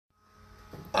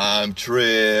I'm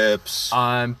Trips.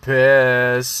 I'm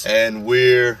Piss. And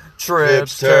we're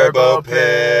Trips Turbo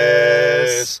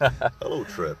Piss. Hello,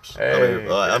 Trips. Hey.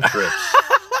 I'm Trips.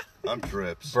 I'm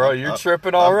Trips. Bro, you're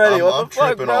tripping already. What the fuck,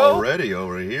 tripping bro? already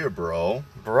over here, bro.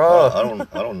 Bro.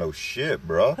 I don't know shit,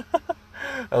 bro.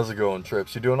 How's it going,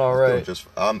 Trips? You doing all right?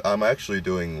 I'm actually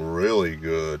doing really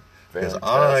good. Because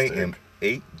I am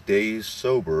 8 days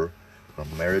sober from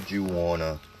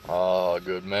marijuana. Oh,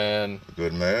 good man.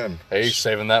 Good man. Hey,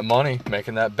 saving that money,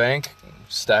 making that bank,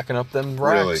 stacking up them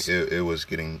racks. Really, it was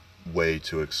getting way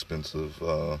too expensive.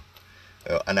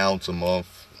 An ounce a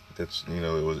month. That's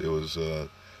it was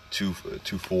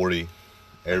 $240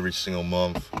 every single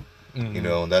month. Mm-hmm.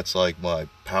 And that's like my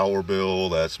power bill.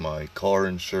 That's my car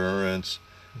insurance.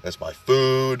 That's my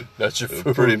food. That's your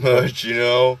food, pretty much.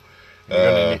 You're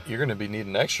gonna be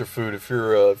needing extra food if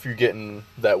you're getting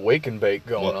that wake and bake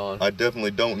going on. I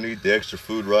definitely don't need the extra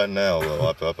food right now,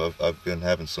 though. I've been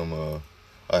having some.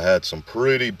 I had some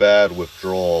pretty bad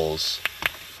withdrawals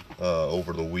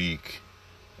over the week,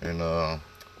 and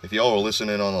if y'all were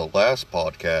listening on the last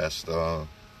podcast,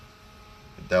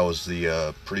 that was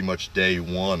the pretty much day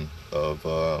one of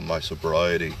my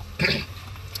sobriety,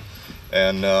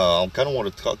 and I kind of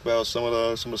want to talk about some of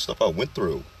the stuff I went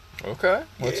through. Okay,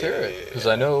 let's hear it. Because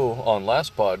I know on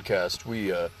last podcast we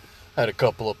had a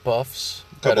couple of puffs.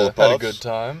 Had a good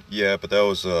time. Yeah, but that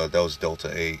was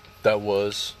Delta 8. That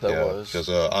was. Because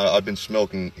I've been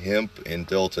smoking hemp in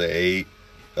Delta 8.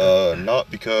 Not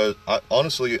because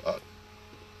honestly,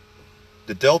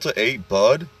 the Delta 8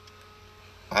 bud,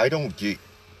 I don't get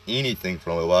anything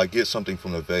from it. Well, I get something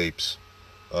from the vapes.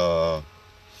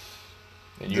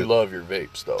 And you love your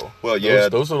vapes, though. Well, yeah.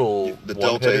 Those little the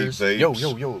Delta 8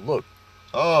 vapes. Yo, look.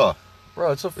 Oh.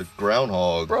 Bro, it's a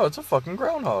groundhog. Bro, it's a fucking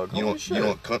groundhog. You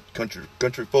know what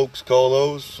country folks call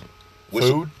those?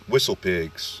 Food? Whistle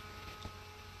pigs.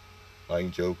 I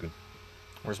ain't joking.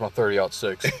 Where's my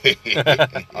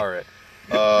 30-06? All right.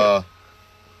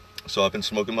 So I've been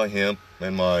smoking my hemp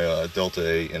and my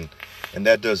Delta 8, and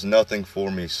that does nothing for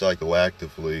me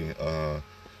psychoactively.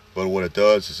 But what it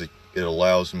does is it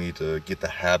allows me to get the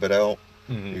habit out,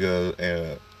 because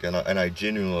and I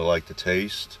genuinely like the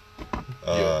taste,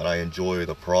 and I enjoy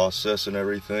the process and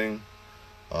everything.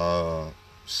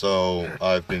 So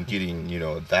I've been getting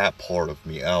that part of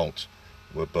me out,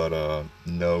 but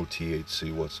no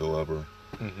THC whatsoever.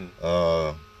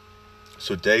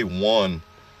 So day one,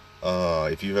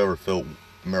 if you've ever felt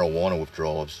marijuana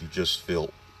withdrawals, you just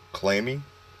feel clammy.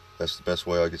 That's the best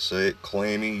way I could say it.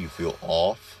 Clammy. You feel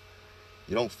off.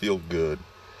 You don't feel good,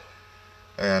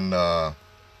 and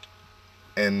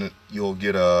you'll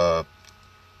get a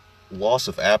loss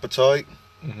of appetite,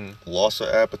 and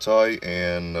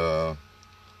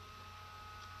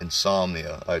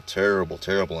insomnia. I had terrible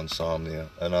insomnia,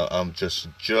 and I'm just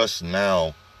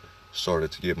now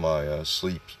started to get my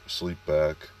sleep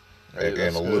back,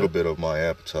 and a little bit of my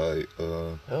appetite.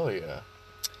 Hell yeah!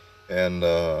 And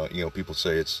people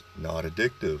say it's not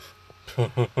addictive.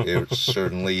 It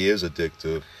certainly is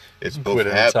addictive. It's both. Quit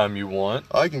anytime you want.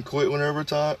 I can quit whenever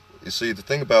time. You see, the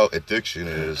thing about addiction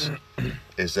is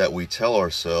that we tell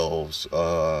ourselves,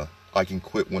 I can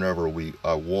quit whenever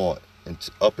I want, and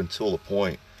up until the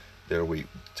point till we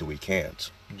can't.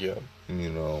 Yeah. I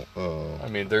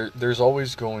mean, there's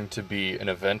always going to be an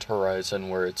event horizon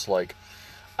where it's like,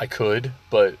 I could,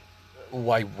 but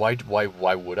why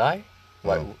would I?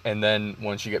 Why? And then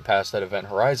once you get past that event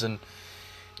horizon,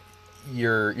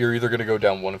 you're either going to go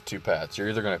down one of two paths. You're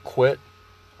either going to quit,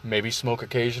 maybe smoke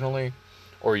occasionally,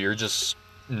 or you're just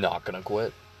not going to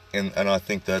quit. And I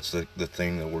think that's the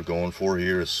thing that we're going for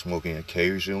here is smoking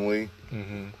occasionally.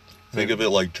 Think of it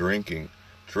like drinking.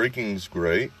 Drinking's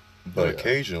great, but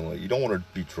occasionally. You don't want to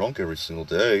be drunk every single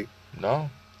day. No.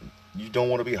 You don't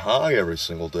want to be high every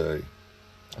single day.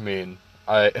 I mean,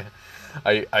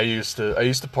 I used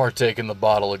to partake in the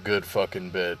bottle a good fucking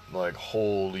bit. Like,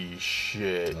 holy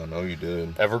shit. I know you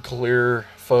did. Everclear,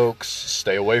 folks,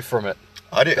 stay away from it.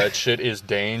 That shit is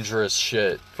dangerous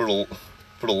shit. For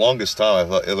the longest time, I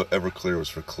thought Everclear was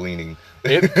for cleaning.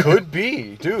 It could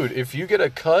be, dude. If you get a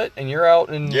cut and you're out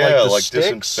in the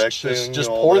sticks, just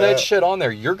pour that shit on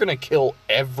there. You're gonna kill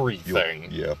everything.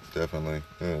 Yeah, definitely.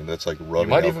 Yeah, that's like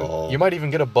rubbing alcohol. You might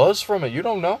even get a buzz from it. You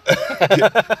don't know.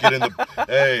 get in the.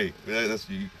 Hey,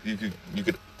 you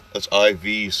could. Let's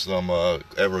IV some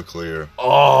Everclear.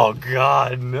 Oh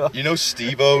God, no. You know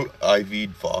Steve-O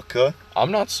IV'd vodka? I'm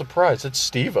not surprised. It's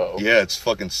Steve-O. Yeah, it's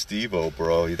fucking Steve-O,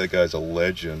 bro. That guy's a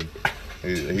legend.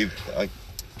 I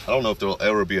don't know if there'll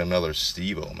ever be another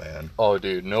Steve-O, man. Oh,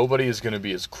 dude, nobody is gonna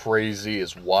be as crazy,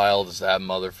 as wild as that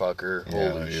motherfucker.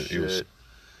 Holy shit. He was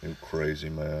crazy,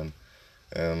 man.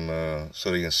 And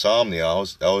so the insomnia, I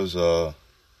was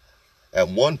at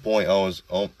one point I was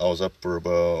up for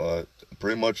about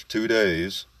pretty much 2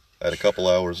 days. I had a couple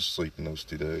hours of sleep in those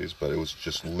 2 days, but it was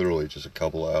just literally just a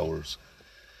couple hours.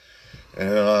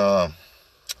 And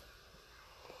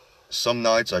some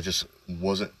nights I just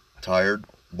wasn't tired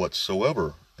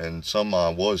whatsoever, and some I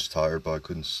was tired, but I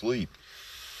couldn't sleep.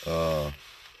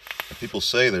 People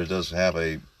say that it doesn't have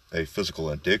a physical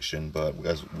addiction, but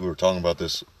as we were talking about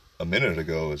this a minute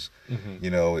ago, is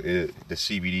the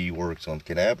CBD works on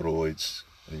cannabinoids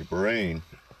in your brain,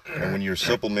 and when you're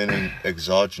supplementing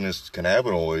exogenous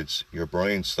cannabinoids, your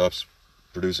brain stops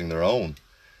producing their own,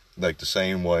 like the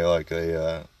same way like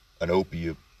an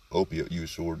opiate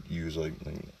use would use like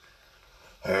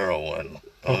heroin.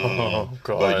 Oh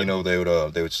God!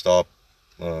 But they would stop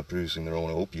producing their own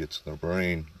opiates in their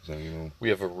brain. So we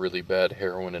have a really bad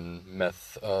heroin and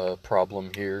meth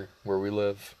problem here where we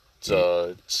live.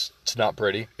 It's not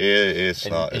pretty. It's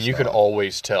not. And you could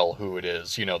always tell who it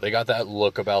is. They got that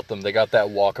look about them. They got that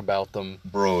walk about them.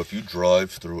 Bro, if you drive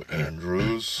through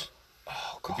Andrews,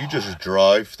 oh, God. If you just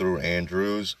drive through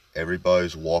Andrews,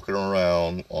 everybody's walking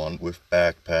around with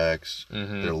backpacks.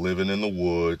 Mm-hmm. They're living in the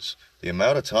woods. The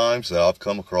amount of times that I've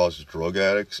come across drug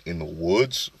addicts in the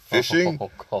woods fishing. Oh,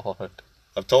 God.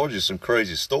 I've told you some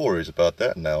crazy stories about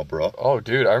that now, bro. Oh,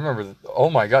 dude, I remember. Oh,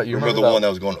 my God. You remember the one that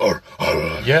was going,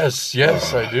 Yes,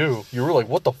 I do. You were like,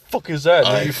 what the fuck is that?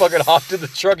 And then you fucking hopped in the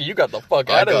truck and you got the fuck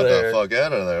out of there. I got the fuck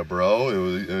out of there, bro.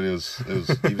 It was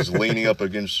he was leaning up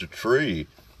against a tree,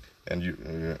 and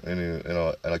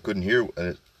I couldn't hear,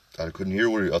 I couldn't hear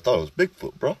what I thought it was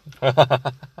Bigfoot, bro.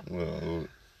 Well,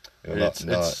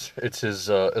 it's his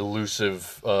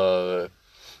elusive,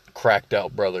 cracked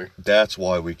out brother. That's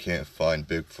why we can't find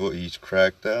Bigfoot. He's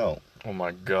cracked out. Oh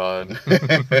my God.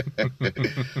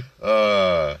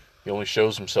 He only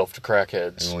shows himself to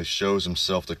crackheads.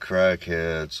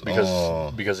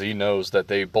 Because he knows that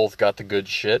they both got the good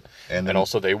shit, and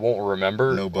also they won't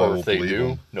remember. Or if they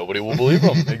do, nobody will believe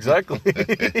them. Exactly.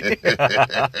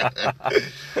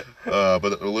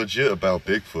 But legit about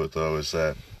Bigfoot though is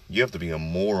that you have to be a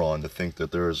moron to think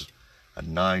that there's a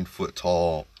 9-foot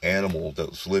tall animal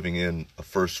that's living in a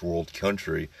first world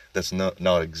country that's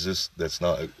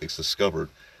it's discovered.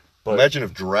 But imagine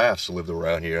if giraffes lived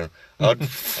around here.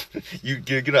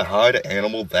 You're gonna hide an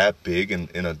animal that big in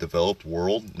a developed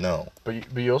world? No.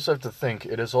 But you also have to think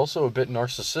it is also a bit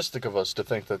narcissistic of us to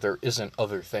think that there isn't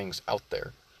other things out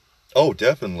there. Oh,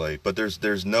 definitely. But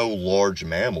there's no large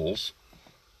mammals.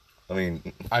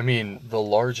 I mean, the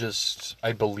largest,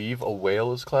 I believe, a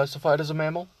whale is classified as a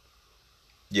mammal.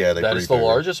 Yeah, that is the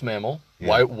largest mammal.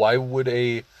 Yeah. Why would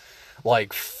a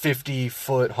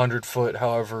 50-foot, 100-foot,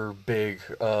 however big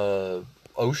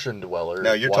ocean dweller?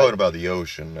 Now you're talking about the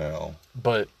ocean now.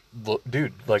 But look,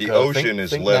 dude, the ocean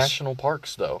is less. National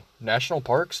parks, though. National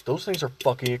parks, those things are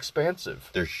fucking expansive.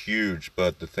 They're huge,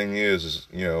 but the thing is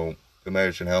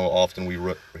imagine how often we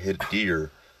hit deer.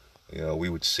 We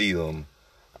would see them.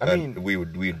 We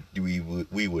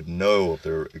would know of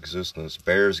their existence.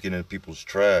 Bears get in people's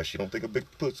trash. You don't think a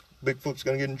Bigfoot's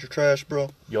gonna get in your trash, bro?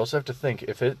 You also have to think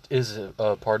if it is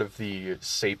a part of the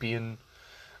sapien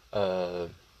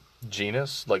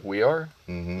genus, like we are,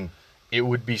 mm-hmm. It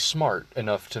would be smart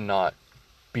enough to not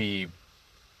be.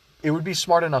 It would be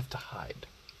smart enough to hide.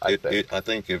 I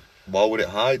think. Why would it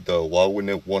hide though? Why wouldn't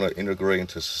it want to integrate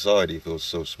into society if it was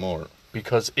so smart?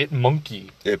 Because it monkey.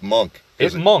 It monk.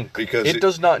 Because it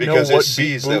does not know what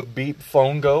beep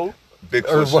phone go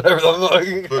or whatever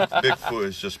the fuck. Bigfoot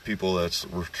is just people that's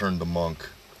returned to monk.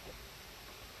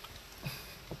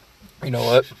 You know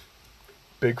what?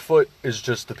 Bigfoot is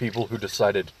just the people who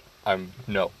decided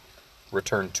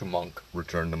return to monk.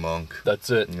 Return to monk. That's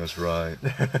it. That's right.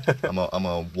 I'm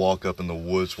gonna walk up in the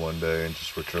woods one day and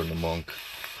just return to monk.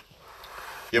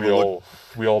 Yeah,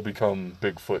 we all become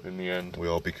Bigfoot in the end. We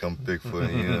all become Bigfoot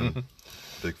in the end.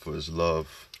 Bigfoot is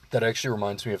love. That actually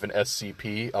reminds me of an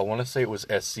SCP. I want to say it was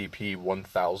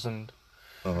SCP-1000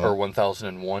 or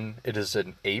 1001. It is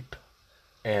an ape,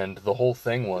 and the whole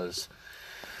thing was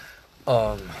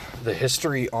the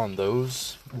history on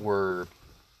those were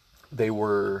they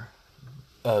were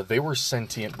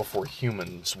sentient before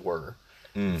humans were.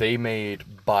 They made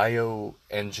they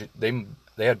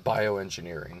had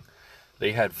bioengineering.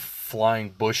 They had flying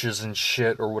bushes and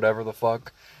shit or whatever the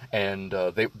fuck, and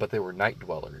they were night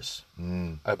dwellers,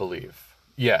 I believe.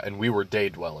 Yeah, and we were day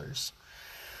dwellers,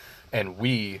 and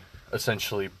we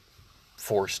essentially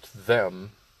forced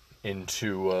them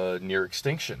into near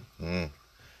extinction.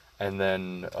 And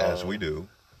then as we do,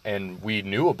 and we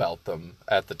knew about them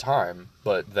at the time,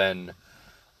 but then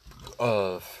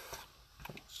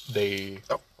they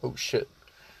oh shit.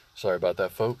 Sorry about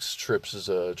that, folks. Trips is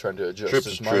trying to adjust Trips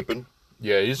his is mic. tripping.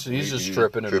 Yeah, he's just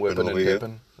tripping and whipping and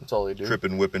dipping. That's all he do.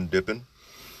 Tripping, whipping, dipping.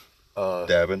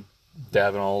 Dabbing.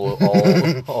 Dabbing all.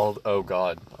 Oh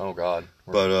god.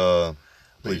 But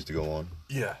please to go on.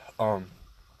 Yeah. But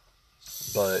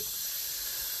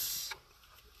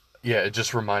yeah, it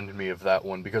just reminded me of that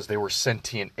one because they were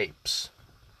sentient apes.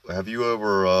 Have you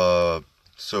ever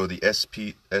so the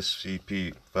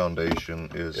SCP Foundation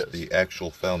is the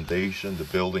actual foundation, the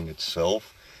building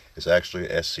itself is actually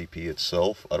SCP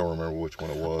itself. I don't remember which one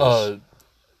it was.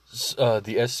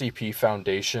 The SCP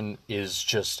Foundation is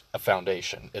just a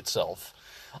foundation itself.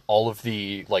 All of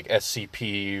the, like,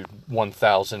 SCP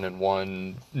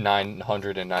 1001,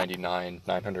 999,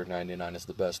 999 is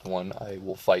the best one. I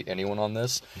will fight anyone on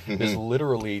this. Is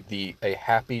literally a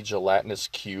happy gelatinous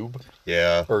cube.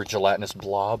 Yeah. Or gelatinous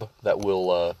blob that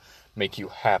will make you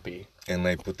happy. And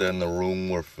they put that in the room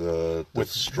with the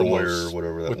destroyer,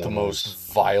 whatever that with one the most was.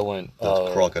 Violent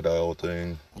Crocodile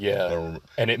thing. Yeah,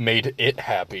 and it made it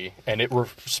happy, and it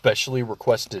specially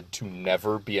requested to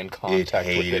never be in contact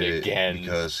with it again.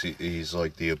 Because he's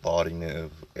like the embodiment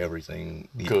of everything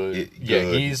good.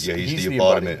 He's the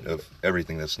embodiment of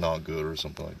everything that's not good or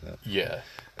something like that. Yeah.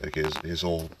 Like his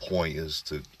whole point is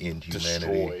to end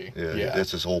humanity. Destroy. Yeah,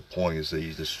 that's his whole point, is that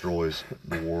he destroys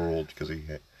the world because he...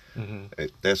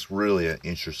 That's really an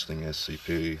interesting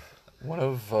SCP. One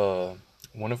of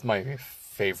my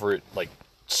favorite, like,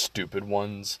 stupid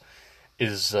ones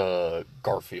is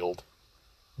Garfield.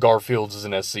 Garfield's is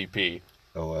an SCP.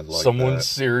 Oh, I like Someone that.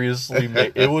 seriously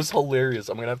made it. Was hilarious.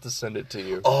 I'm gonna have to send it to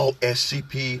you. Oh,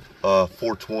 SCP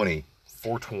 420.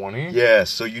 420? Yeah,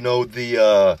 so you know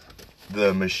the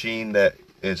machine that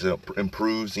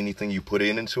improves anything you put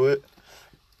into it?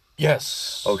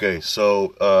 Yes. Okay,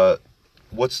 so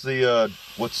what's the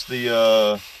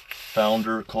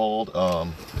founder called?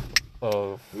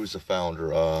 Who's the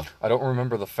founder? I don't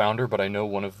remember the founder, but I know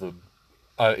one of the.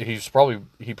 He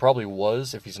probably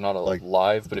was, if he's not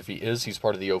alive, but if he is, he's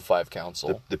part of the O5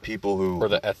 Council. The people who... Or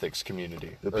the ethics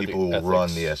community. The people who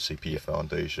run the SCP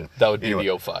Foundation. That would be the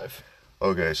O5.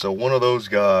 Okay, so one of those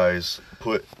guys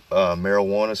put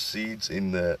marijuana seeds in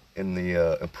the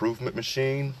improvement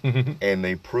machine, and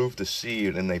they improved the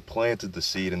seed, and they planted the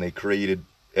seed, and they created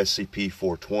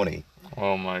SCP-420.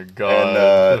 Oh my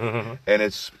god! And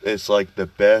it's like the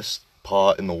best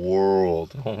pot in the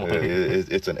world. Oh my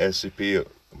it's an SCP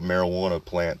marijuana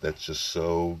plant that's just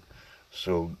so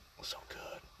good.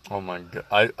 Oh my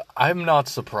god! I'm not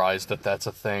surprised that that's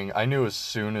a thing. I knew as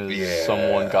soon as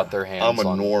someone got their hands on...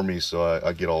 I'm a normie, so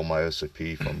I get all my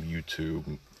SCP from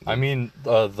YouTube. I mean,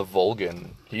 the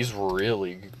Vulcan, he's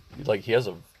really... Like, he has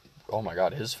a... Oh my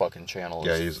god, his fucking channel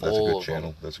is that's a full good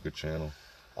channel. That's a good channel.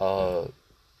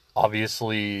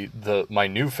 Obviously, my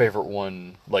new favorite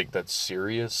one, like, that's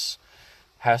serious,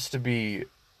 has to be...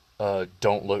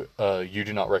 Don't look... You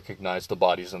do not recognize the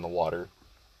bodies in the water.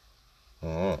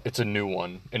 It's a new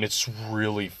one, and it's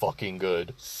really fucking good.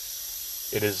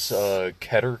 It is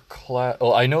Keter class.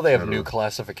 Well, I know they have new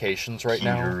classifications right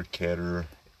now. Keter.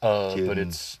 But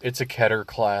it's a Keter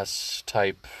class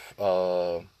type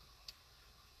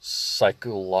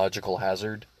psychological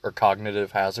hazard or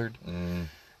cognitive hazard,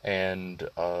 and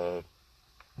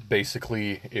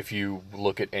basically, if you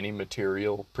look at any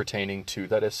material pertaining to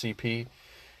that SCP,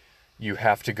 you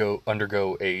have to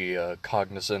undergo a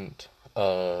cognizant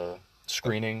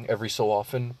screening every so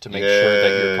often to make sure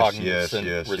that your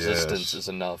cognizant resistance is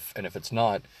enough, and if it's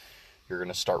not, you're going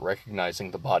to start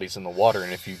recognizing the bodies in the water,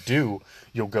 and if you do,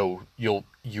 you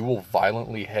will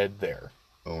violently head there.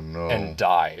 Oh no. And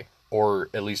die, or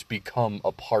at least become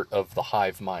a part of the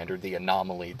hive mind or the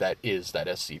anomaly that is that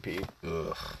SCP.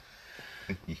 Ugh.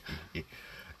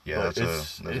 Yeah,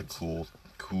 that's a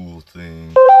cool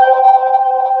thing.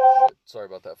 Sorry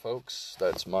about that, folks.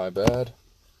 That's my bad.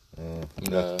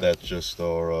 That's just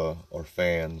our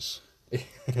fans.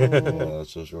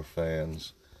 That's just our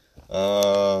fans.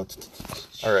 All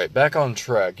right, back on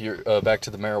track. You're back to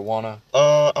the marijuana.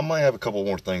 I might have a couple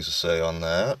more things to say on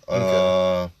that.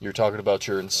 Okay. You're talking about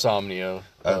your insomnia.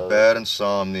 I have bad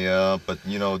insomnia, but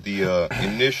you know the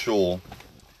initial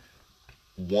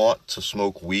want to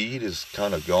smoke weed is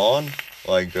kind of gone.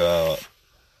 Like 10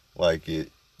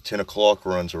 o'clock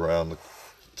runs around.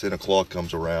 10 o'clock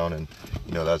comes around, and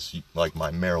you know that's like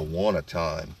my marijuana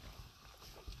time.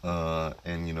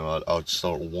 And you know I'll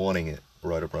start wanting it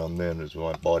right around then, as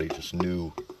my body just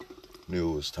knew it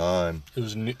was time.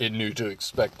 It knew to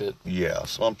expect it. Yeah,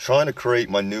 so I'm trying to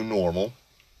create my new normal,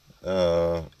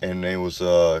 and it was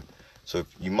so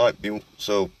you might be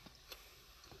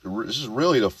this is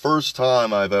really the first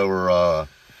time I've ever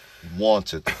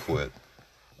wanted to quit.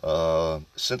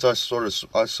 Since I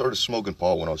started smoking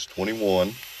pot when I was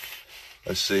 21.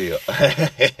 Let's see.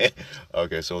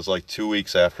 Okay, so it was like 2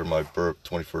 weeks after my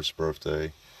 21st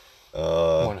birthday.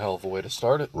 One hell of a way to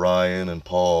start it. Ryan and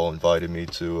Paul invited me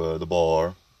to the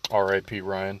bar. R.I.P.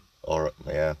 Ryan. All right,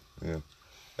 yeah.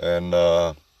 And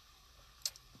that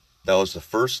was the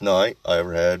first night I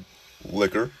ever had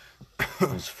liquor.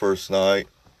 It was the first night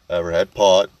I ever had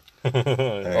pot.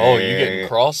 Oh, you getting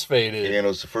crossfaded. And it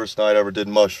was the first night I ever did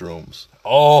mushrooms.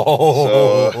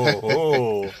 Oh.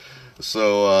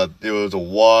 So it was a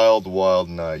wild, wild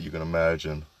night, you can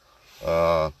imagine.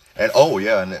 And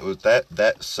it was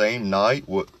that same night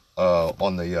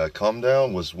on the come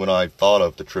down was when I thought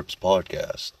of the Trips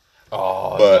podcast.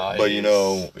 Oh, but nice.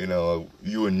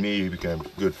 you and me became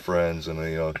good friends, and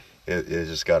it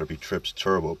just got to be Trips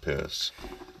Turbo Piss.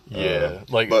 Yeah,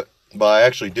 but I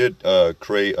actually did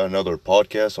create another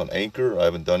podcast on Anchor. I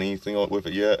haven't done anything with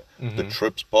it yet. Mm-hmm. The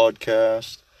Trips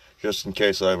podcast, just in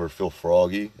case I ever feel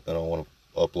froggy and I want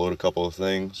to upload a couple of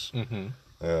things. Mm-hmm.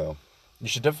 Yeah. You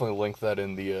should definitely link that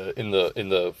in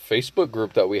the Facebook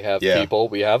group that we have. Yeah. People,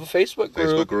 we have a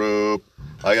Facebook group.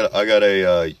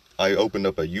 I opened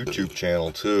up a YouTube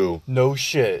channel too. No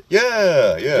shit.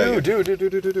 Yeah.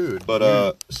 Dude.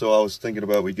 But so I was thinking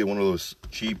about we get one of those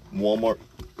cheap Walmart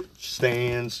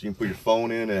stands. You can put your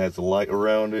phone in. It has a light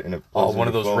around it, and it. One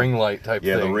of those ring light type things.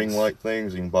 Yeah, the ring light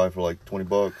things you can buy for like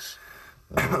 $20.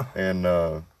 And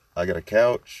I got a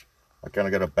couch. I kind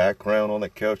of got a background on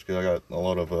that couch because I got a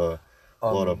lot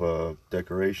of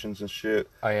decorations and shit.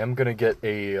 I am gonna get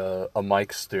a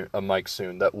mic soon.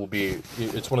 That will be.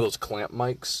 It's one of those clamp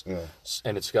mics. Yeah.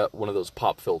 And it's got one of those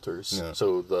pop filters. Yeah.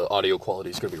 So the audio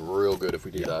quality is gonna be real good if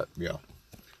we do that. Yeah.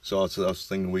 So I was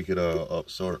thinking we could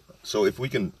So if we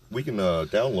can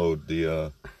download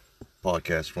the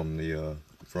podcast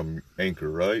from Anchor,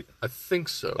 right? I think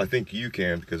so. I think you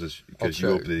can because you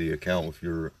opened the account with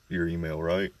your email,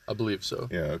 right? I believe so.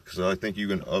 Yeah, because I think you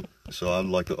can So I'd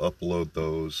like to upload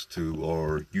those to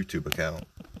our YouTube account.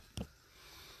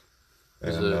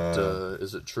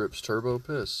 Is it Trips Turbo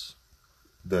Piss?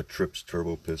 The Trips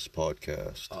Turbo Piss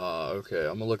podcast. Okay.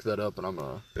 I'm gonna look that up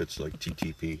and It's like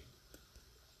TTP.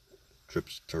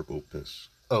 Trips Turbo Piss.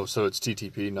 Oh, so it's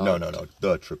TTP, not... No.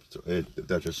 The Trips...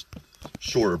 That's just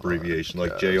short abbreviation,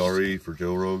 like JRE for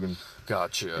Joe Rogan.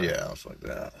 Gotcha. Yeah, it's like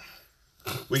that.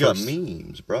 We got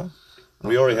memes, bro.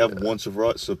 We already have one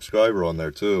subscriber on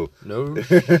there, too. No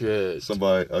shit.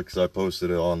 Somebody... Because I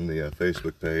posted it on the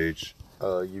Facebook page.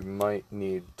 You might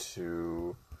need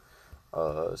to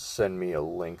send me a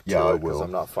link to it, because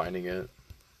I'm not finding it.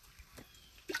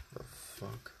 The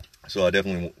fuck? So I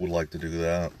definitely would like to do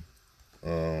that.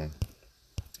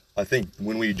 I think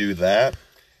when we do that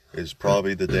is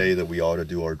probably the day that we ought to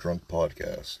do our drunk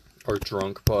podcast. Our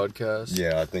drunk podcast?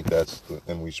 Yeah, I think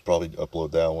and we should probably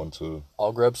upload that one too.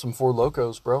 I'll grab some Four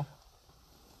Locos, bro.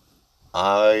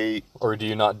 Or do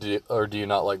you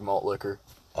not like malt liquor?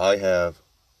 I have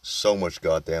so much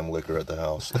goddamn liquor at the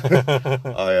house.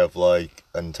 I have like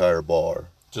an entire bar.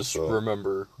 Just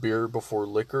remember, beer before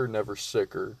liquor, never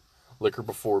sicker. Liquor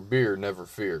before beer, never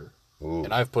fear. Ooh.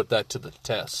 And I've put that to the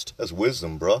test. That's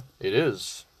wisdom, bro. It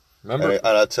is. Remember?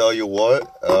 And I tell you what,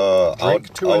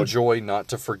 drink to enjoy, not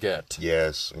to forget.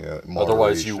 Yes. Yeah,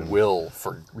 otherwise, you will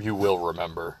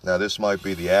remember. Now, this might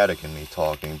be the addict in me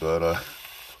talking, but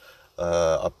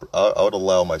I would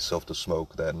allow myself to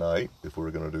smoke that night if we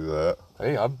were gonna do that.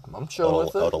 Hey, I'm chill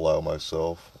with it. I'd allow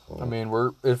myself. I mean,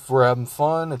 if we're having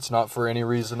fun, it's not for any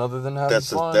reason other than having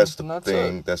fun. That's the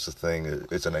thing. That's the thing.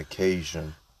 It's an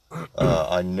occasion.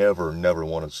 I never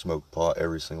want to smoke pot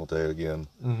every single day again.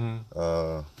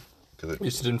 Mm-hmm. You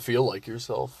just didn't feel like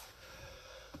yourself.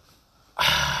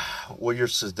 Well, you're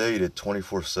sedated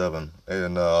 24/7,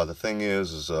 and the thing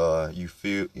is you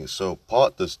feel so.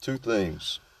 Pot does two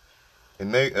things. It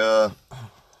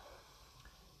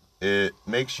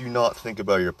makes you not think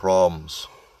about your problems,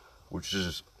 which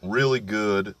is really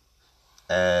good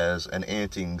as an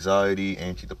anti-anxiety,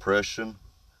 anti-depression.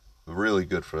 Really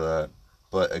good for that.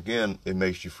 But again, it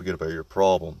makes you forget about your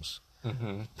problems.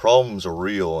 Mm-hmm. Problems are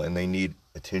real and they need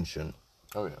attention.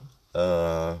 Oh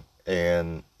yeah.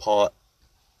 And pot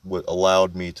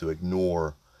allowed me to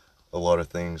ignore a lot of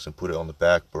things and put it on the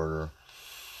back burner.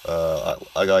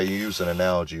 I used an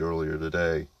analogy earlier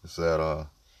today. Is that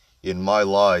in my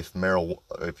life,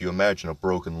 if you imagine a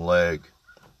broken leg,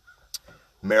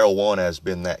 marijuana has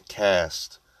been that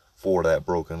cast for that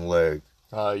broken leg.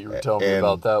 You were telling me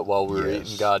about that while we were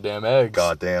eating goddamn eggs.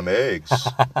 Goddamn eggs.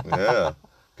 Yeah.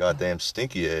 Goddamn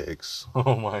stinky eggs.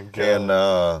 Oh my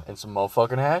god. And some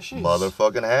motherfucking hashies.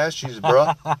 Motherfucking hashies,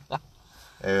 bro.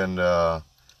 And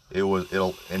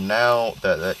and now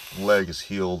that leg is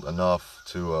healed enough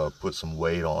to put some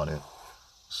weight on it.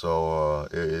 So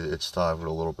it's time for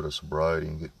a little bit of sobriety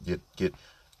and get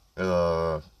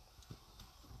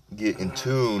in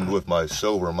tune with my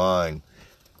sober mind.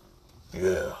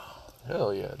 Yeah.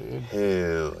 Hell yeah, dude.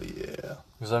 Hell yeah.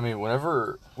 Because, I mean,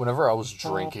 whenever I was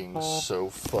drinking so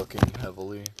fucking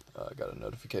heavily, I got a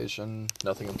notification.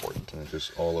 Nothing important. And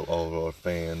just all of our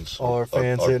fans. All our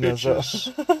fans hitting us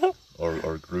up.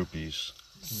 our groupies.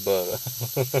 But,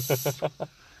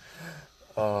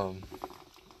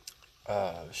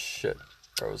 shit.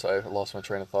 Where was I? I lost my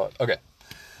train of thought. Okay.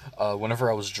 Whenever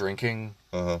I was drinking,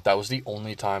 that was the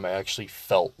only time I actually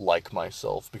felt like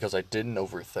myself, because I didn't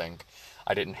overthink.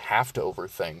 I didn't have to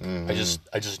overthink.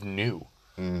 I just knew.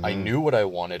 I knew what I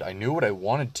wanted. I knew what I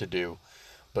wanted to do.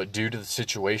 But due to the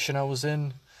situation I was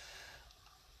in,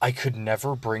 I could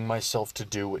never bring myself to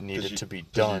do what needed to be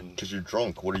done. Because you're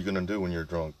drunk. What are you going to do when you're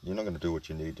drunk? You're not going to do what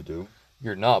you need to do.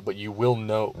 You're not, but you will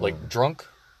know. Like, drunk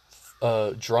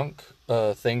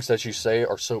things that you say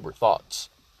are sober thoughts.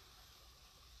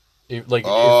 Think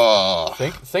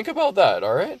about that,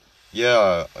 all right?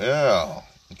 Yeah.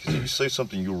 Because if you say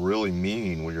something you really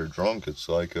mean when you're drunk, it's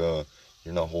like you're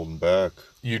not holding back.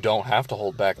 You don't have to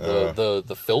hold back.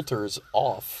 The filter's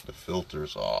off. The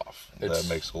filter's off. That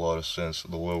makes a lot of sense.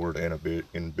 The lowered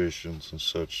inhibitions and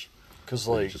such. Because,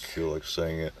 I just feel like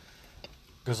saying it.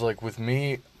 Because, like, with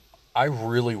me, I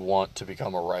really want to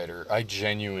become a writer. I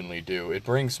genuinely do. It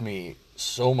brings me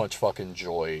so much fucking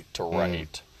joy to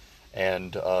write.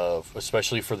 And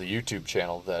especially for the YouTube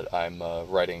channel that I'm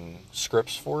writing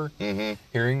scripts for,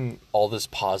 hearing all this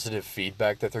positive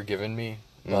feedback that they're giving me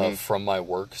from my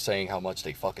work, saying how much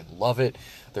they fucking love it.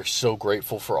 They're so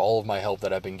grateful for all of my help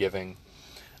that I've been giving.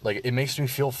 Like, it makes me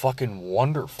feel fucking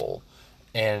wonderful.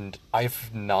 And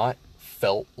I've not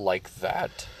felt like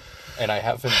that. And I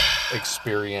haven't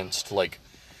experienced, like,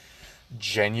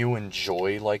 genuine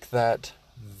joy like that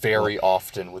very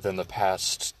often within the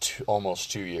past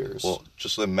almost 2 years. Well,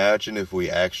 just imagine if we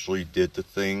actually did the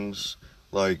things.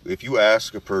 Like, if you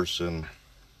ask a person,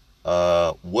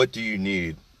 what do you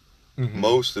need?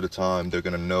 Most of the time, they're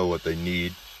going to know what they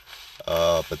need,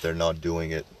 but they're not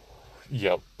doing it.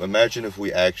 Yep. Imagine if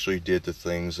we actually did the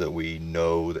things that we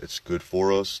know that's good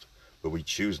for us, but we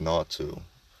choose not to.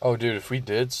 Oh, dude, if we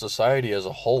did, society as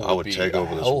a whole would be take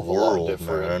over this hell of a lot world,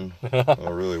 different. man. I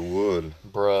really would.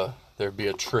 Bruh, there'd be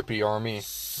a Trippy army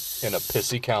and a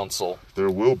Pissy council. There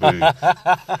will be.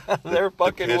 There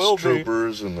fucking the will Piss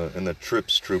troopers and the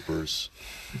Trips troopers.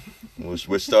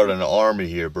 We're starting an army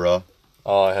here, bruh.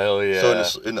 Oh, hell yeah.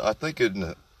 So I think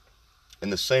in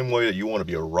the same way that you want to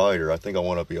be a writer, I think I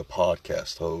want to be a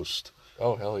podcast host.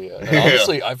 Oh, hell yeah. And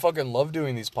honestly, I fucking love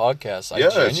doing these podcasts. I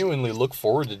genuinely look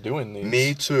forward to doing these.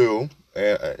 Me too.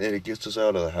 And it gets us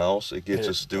out of the house. It gets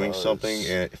us doing something.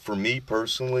 And for me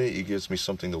personally, it gives me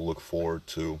something to look forward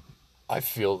to. I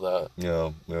feel that.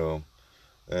 Yeah.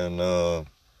 And,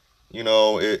 you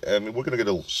know, I mean, we're going to get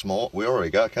a small... We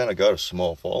already kind of got a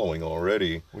small following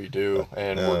already. We do.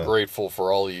 And we're grateful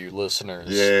for all of you listeners.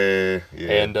 Yeah.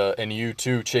 And you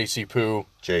too, Chasey Poo.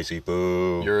 Chasey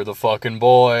Poo. You're the fucking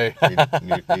boy.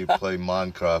 need to play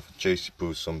Minecraft with Chasey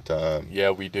Poo sometime.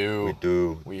 Yeah, we do.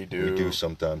 We do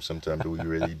sometimes. Sometimes we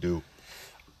really do.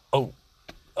 Oh.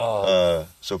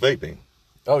 So vaping.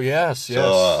 Oh, yes.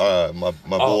 So, my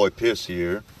boy Pissy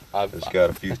here has got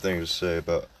a few things to say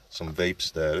about some vape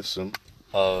status. And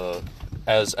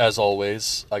as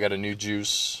always, I got a new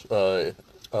juice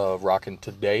rocking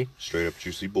today. Straight up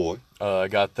juicy boy. I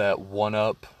got that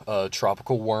 1UP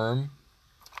Tropical Worm.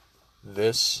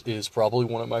 This is probably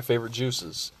one of my favorite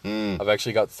juices. I've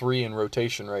actually got 3 in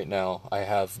rotation right now. I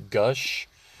have Gush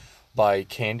by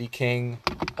Candy King,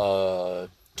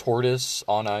 Tortoise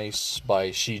on Ice by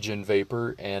Shijin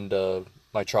Vapor, and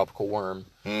my Tropical Worm.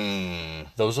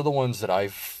 Those are the ones that I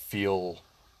feel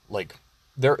like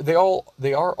they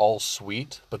are all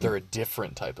sweet, but they're a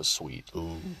different type of sweet.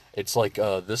 Ooh. It's like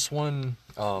this one.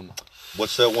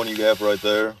 What's that one you have right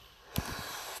there?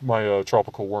 My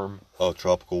Tropical Worm. Oh,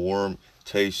 Tropical Worm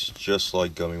tastes just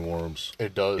like gummy worms.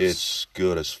 It does. It's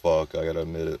good as fuck, I gotta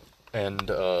admit it.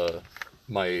 And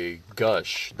my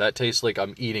Gush, that tastes like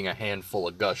I'm eating a handful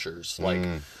of Gushers, like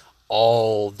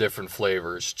all different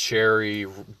flavors: cherry,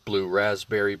 blue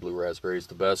raspberry. Blue raspberry is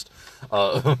the best.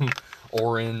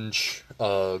 Orange,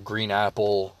 green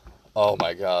apple. Oh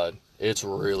my god, it's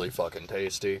really fucking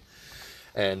tasty.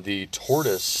 And the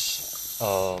Tortoise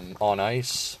on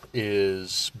Ice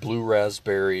is blue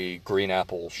raspberry, green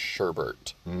apple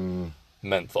sherbet.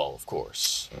 Menthol, of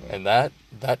course. And that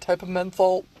type of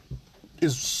menthol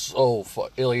is so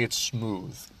like, it's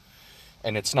smooth.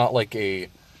 And it's not like a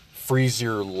freeze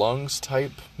your lungs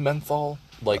type menthol.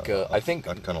 Like I think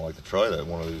I'd kind of like to try that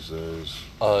one of these days.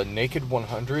 Naked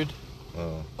 100.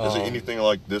 Is it anything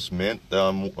like this mint that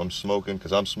I'm smoking?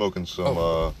 Because I'm smoking some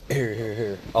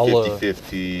Here.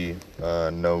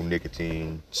 50-50 no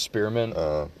nicotine spearmint,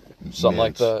 something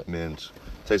like that. Mint.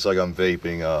 Tastes like I'm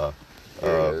vaping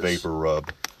vapor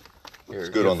rub. Here, It's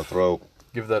good on the throat.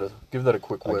 Give that a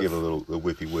quick whiff. I give it a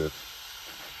whiffy whiff.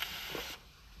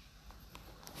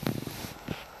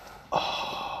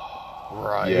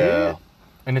 Right. Yeah.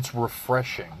 And it's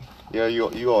refreshing. Yeah,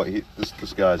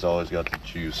 this guy's always got the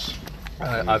juice.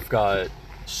 I've got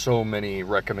so many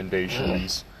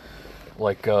recommendations.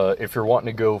 Like, if you're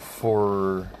wanting to go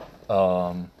for,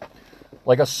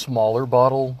 like a smaller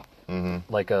bottle,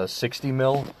 like a 60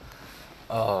 mil.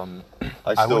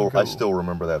 I still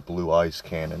remember that blue ice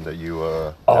cannon that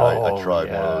I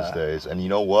tried one of those days. And you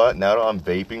know what? Now that I'm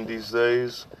vaping these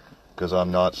days, because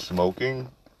I'm not smoking,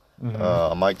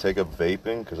 I might take up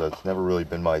vaping because that's never really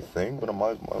been my thing. But I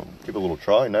might give it a little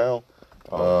try now.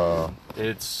 I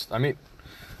might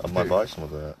buy some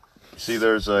of that. See,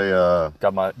 there's a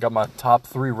got my top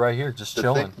 3 right here, just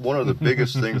chilling. One of the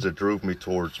biggest things that drove me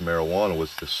towards marijuana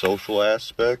was the social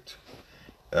aspect.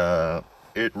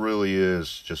 It really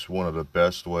is just one of the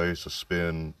best ways to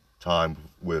spend time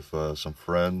with some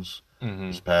friends.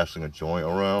 Just passing a joint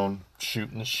around,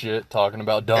 shooting the shit, talking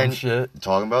about dumb shit.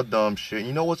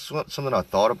 You know what's something I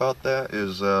thought about that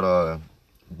is that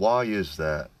why is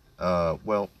that?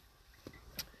 Well,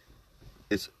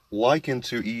 it's likened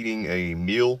to eating a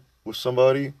meal with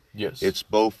somebody. Yes. It's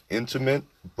both intimate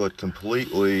but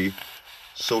completely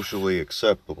socially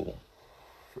acceptable.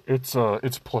 It's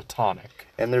platonic.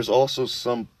 And there's also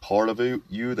some part of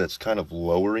you that's kind of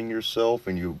lowering yourself,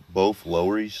 and you both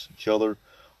lower each other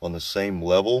on the same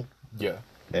level. Yeah.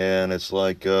 And it's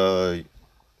like it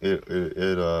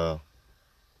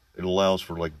allows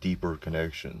for like deeper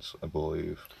connections, I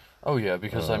believe. Oh yeah,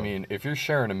 because I mean, if you're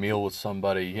sharing a meal with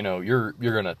somebody, you know, you're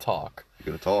gonna talk.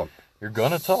 You're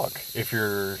gonna talk. If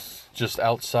you're just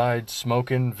outside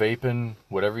smoking, vaping,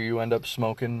 whatever you end up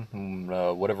smoking,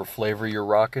 whatever flavor you're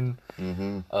rocking.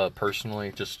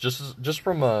 Personally, just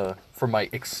from my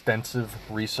extensive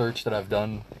research that I've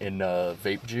done in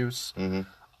vape juice,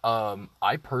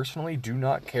 I personally do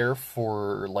not care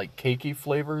for like cakey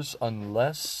flavors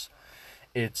unless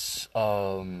it's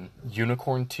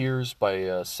Unicorn Tears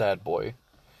by Sad Boy.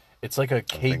 It's like a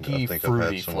cakey,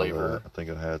 fruity flavor. I think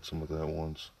I had some of that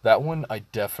once. That one I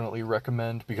definitely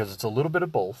recommend because it's a little bit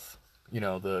of both. You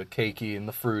know, the cakey and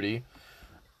the fruity.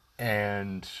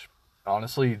 And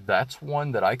honestly, that's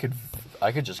one that I could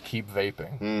just keep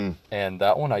vaping. And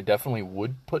that one I definitely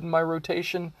would put in my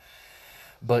rotation.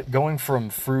 But going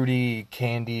from fruity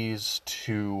candies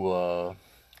to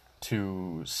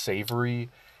savory,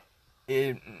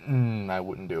 I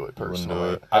wouldn't do it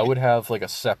personally. I would have like a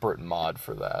separate mod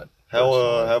for that.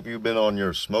 How have you been on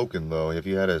your smoking though? Have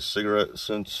you had a cigarette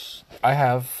since? I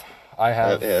have.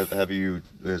 Have you?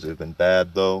 Has it been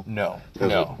bad though? No.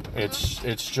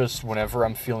 It's just whenever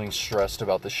I'm feeling stressed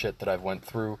about the shit that I've went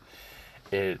through,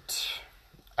 and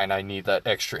I need that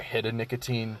extra hit of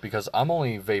nicotine because I'm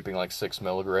only vaping like 6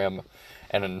 milligram,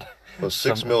 and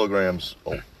 6 milligrams.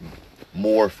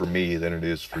 More for me than it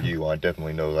is for you. I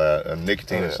definitely know that. And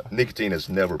nicotine has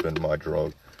never been my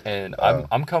drug. And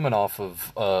I'm coming off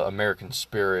of American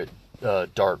Spirit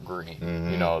dark green.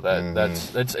 You know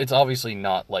it's obviously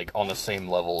not like on the same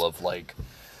level of like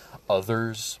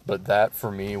others, but that for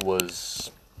me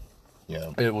was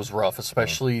it was rough,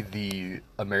 especially the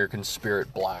American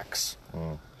Spirit blacks.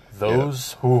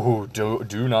 Those who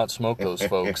do not smoke those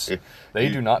folks, they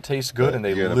do not taste good, and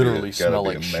they literally smell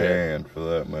like shit. Man for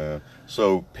that, man.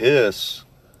 So Piss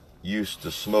used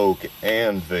to smoke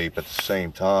and vape at the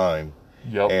same time.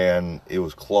 Yep. And it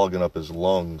was clogging up his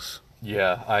lungs.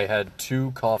 Yeah, I had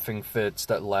 2 coughing fits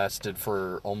that lasted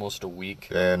for almost a week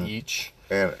each.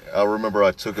 And I remember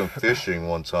I took him fishing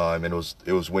one time, and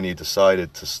it was when he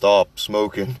decided to stop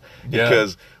smoking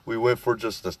because we went for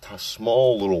just a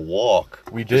small little walk.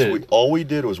 We did. All we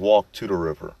did was walk to the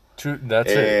river.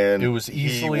 That's it. It was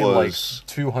easily like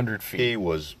 200 feet. He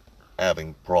was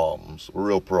having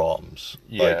real problems.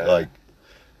 Yeah. Like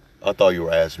I thought you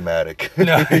were asthmatic.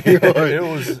 No,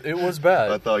 it was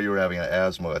bad. I thought you were having an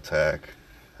asthma attack.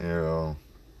 You know.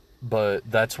 But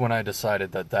that's when I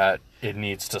decided that it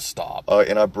needs to stop.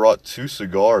 And I brought 2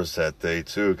 cigars that day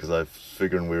too, because I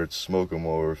figured we would smoke them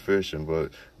while we were fishing.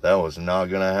 But that was not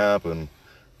gonna happen.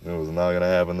 It was not gonna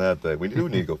happen that day. We do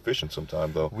need to go fishing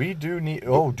sometime, though. We do need.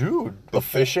 Oh, dude, the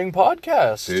fishing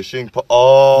podcast.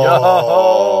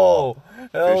 Oh. Yo.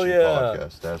 Hell fishing yeah.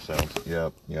 podcast. That sounds.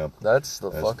 Yep. That's the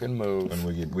fucking move. And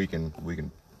we can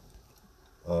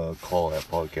call that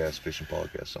podcast fishing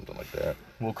podcast, something like that.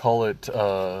 We'll call it.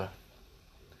 Oh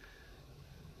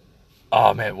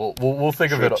man, we'll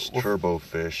think of it. Turbo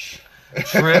Fish.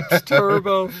 Trips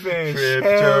Turbo Fish. Trips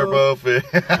Turbo Fish.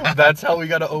 That's how we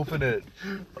gotta open it.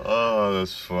 Oh,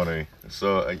 that's funny.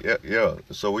 So yeah.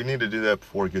 So we need to do that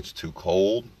before it gets too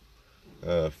cold.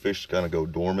 Fish kind of go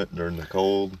dormant during the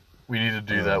cold. We need to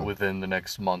do that within the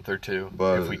next month or two,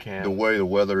 but if we can. The way the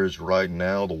weather is right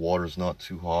now, the water's not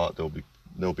too hot.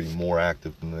 They'll be more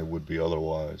active than they would be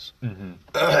otherwise. Mm-hmm.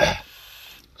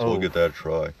 So we'll get that a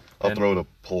try. I'll throw the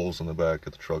poles in the back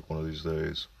of the truck one of these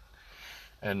days.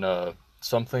 And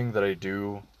something that I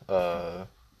do, that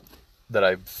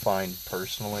I find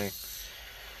personally,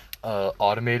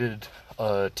 automated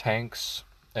tanks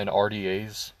and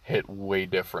RDAs hit way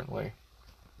differently.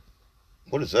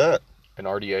 What is that? An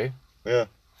RDA? Yeah.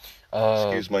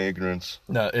 Excuse my ignorance.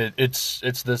 No, it's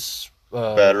this...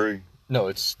 battery? No,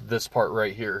 it's this part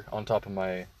right here on top of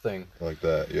my thing. Like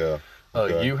that, yeah.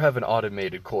 Okay. You have an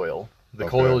automated coil. The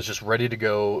coil is just ready to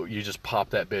go. You just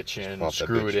pop that bitch in,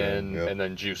 screw it in, yep. and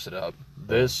then juice it up.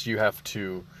 This you have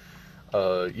to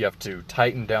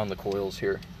tighten down the coils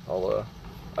here.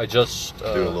 I just do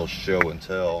a little show and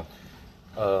tell.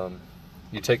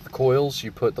 You take the coils,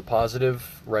 you put the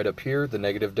positive right up here, the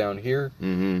negative down here.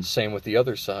 Mm-hmm. Same with the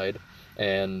other side,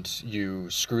 and you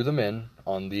screw them in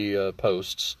on the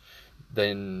posts.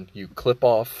 Then you clip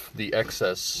off the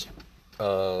excess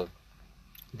wire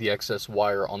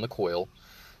on the coil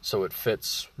so it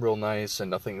fits real nice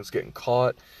and nothing is getting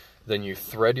caught. Then you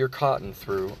thread your cotton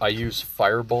through. I use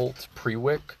Firebolt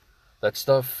pre-wick. That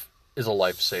stuff is a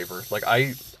lifesaver. Like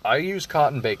I use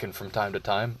cotton bacon from time to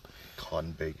time.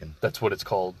 Cotton bacon. That's what it's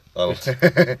called. Oh.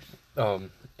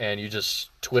 And you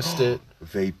just twist it.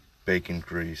 Vape bacon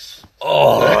grease.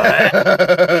 Oh.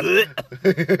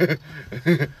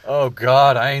 Oh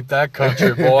God, I ain't that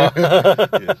country boy.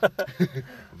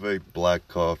 Vape black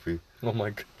coffee. Oh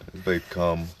my God. Vape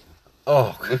cum.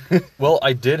 Oh, well,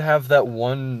 I did have that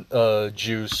one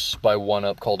juice by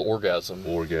 1UP called Orgasm.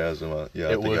 Orgasm. I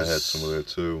think I had some of that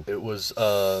too. It was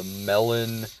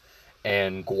melon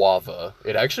and guava.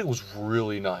 It actually was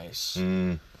really nice.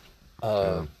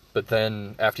 But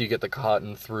then after you get the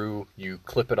cotton through, you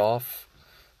clip it off.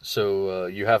 So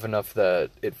you have enough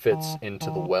that it fits into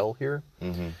the well here.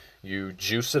 Mm-hmm. You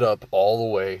juice it up all the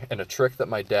way. And a trick that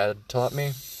my dad taught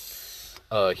me,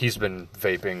 he's been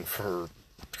vaping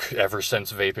ever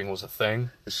since vaping was a thing.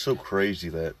 It's so crazy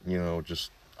that,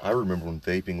 I remember when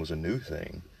vaping was a new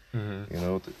thing.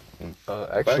 Mm-hmm.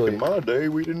 Back in my day,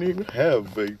 we didn't even have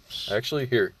vapes. Actually,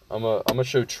 here, I'm gonna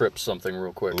show Trip something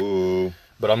real quick. Ooh.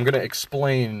 But I'm gonna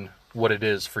explain what it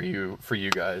is for you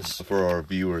guys. For our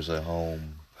viewers at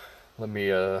home. Let me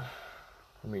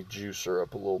juice her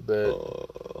up a little bit.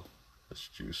 That's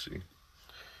juicy.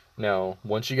 Now,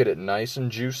 once you get it nice and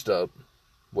juiced up,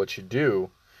 what you do,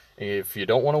 if you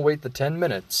don't want to wait the 10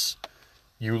 minutes,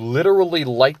 you literally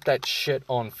light that shit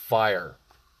on fire.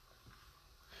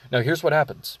 Now, here's what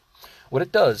happens. What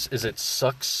it does is it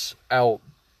sucks out,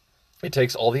 it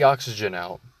takes all the oxygen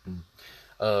out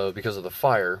because of the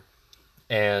fire,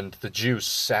 and the juice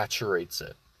saturates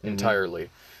it entirely.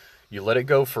 You let it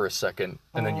go for a second,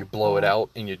 and then you blow it out,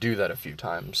 and you do that a few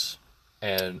times.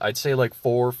 And I'd say like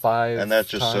 4 or 5 And that's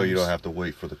just times. so you don't have to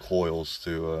wait for the coils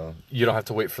to... you don't have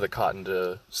to wait for the cotton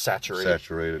to saturate it.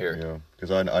 Here. Yeah. Because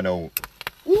I know...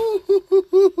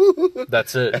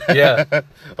 That's it, yeah. I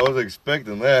was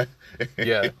expecting that.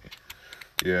 Yeah.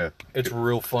 Yeah. It's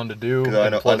real fun to do. I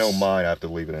know mine, I have to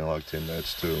leave it in like 10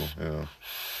 minutes too. Yeah.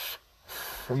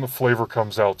 And the flavor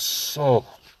comes out so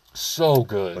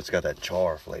good. It's got that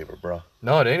char flavor, bro.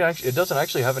 No, it doesn't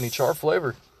actually have any char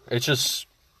flavor. It's just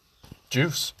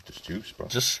juice. Just juice, bro.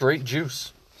 Just straight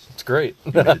juice. It's great.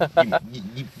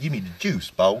 You need the juice,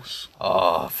 boss.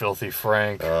 Filthy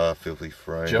Frank. Filthy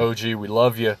Frank. Joji, we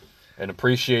love you and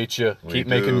appreciate you. Keep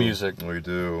making music. We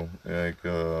do. Like,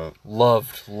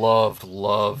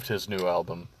 loved his new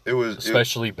album.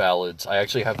 Especially ballads. I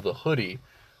actually have the hoodie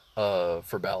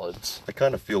for ballads. I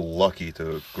kind of feel lucky to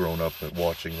have grown up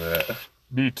watching that.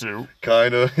 Me too.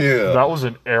 Kind of, yeah. That was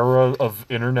an era of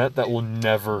internet that will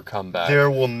never come back. That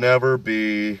will never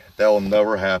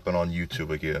happen on YouTube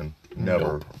again.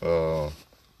 Never. Nope.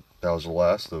 That was the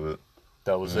last of it.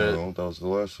 That was it. That was the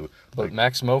last of it. But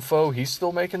Max Mofo, he's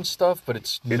still making stuff, but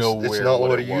it's nowhere it's not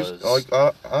what it was.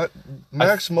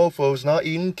 Max Mofo's not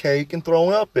eating cake and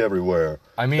throwing up everywhere.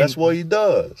 I mean, that's what he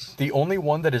does. The only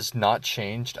one that has not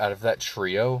changed out of that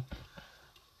trio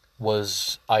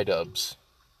was iDubbbz.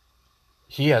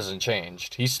 he hasn't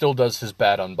changed. He still does his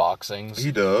bad unboxings.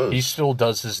 He does. He still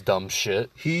does his dumb shit.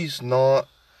 He's not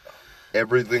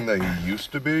everything that he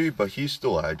used to be, but he's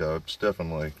still iDubbbz,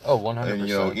 definitely. Oh, 100%. And,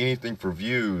 you know, anything for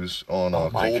views on oh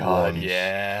my cold God, ones.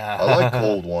 yeah. I like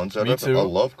cold ones. Me too. I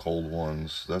love cold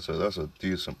ones. That's a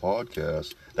decent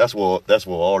podcast. That's what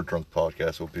our drunk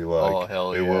podcast will be like. Oh,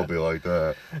 hell yeah. It will be like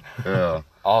that. Yeah.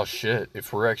 Oh, shit.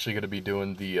 If we're actually going to be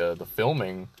doing the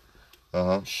filming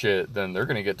shit, then they're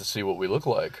going to get to see what we look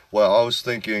like. Well, I was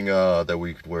thinking that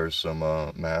we could wear some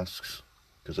masks,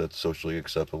 because that's socially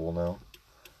acceptable now.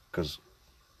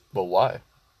 But why?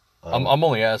 I'm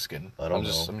only asking. I'm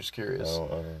just curious. I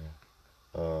don't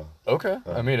know. Okay.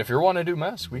 I mean, if you're wanting to do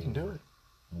masks, we can do it.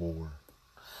 More.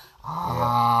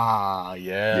 Ah,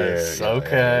 yes.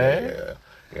 Okay.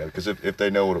 Yeah, because if they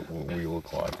know what we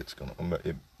look like, it's gonna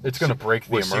break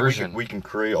the immersion. We can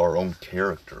create our own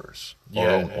characters, our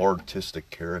own artistic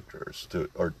characters, the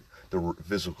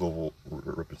physical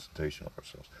representation of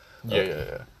ourselves.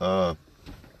 Yeah.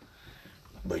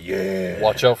 But yeah.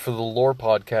 Watch out for the lore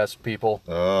podcast, people.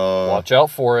 Watch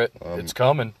out for it. It's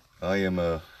coming. I'm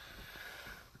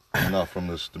not from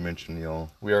this dimension, y'all.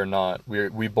 We are not.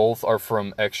 We both are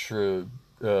from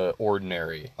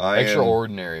extraordinary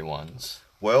ones.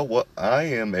 Well, I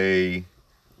am a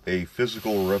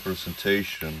physical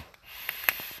representation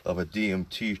of a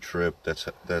DMT trip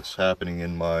that's happening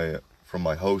from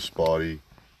my host body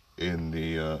in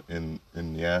the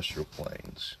astral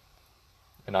planes.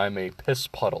 And I'm a piss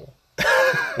puddle.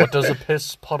 What does a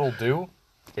piss puddle do?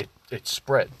 It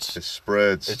spreads. It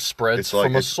spreads. It spreads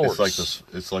from a source.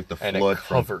 It's like the flood. And it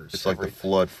covers. It's like the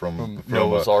flood from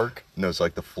Noah's Ark. No, it's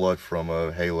like the flood from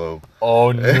Halo.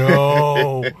 Oh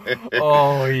no!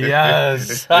 Oh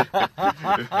yes!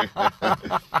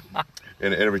 And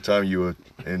every time you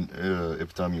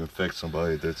infect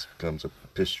somebody, that becomes a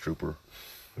piss trooper.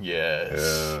 Yes.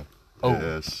 Yeah. Oh,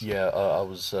 yes. Yeah, I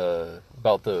was,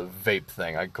 about the vape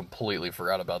thing, I completely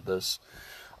forgot about this.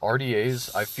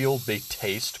 RDAs, I feel they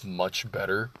taste much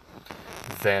better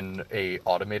than a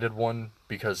automated one,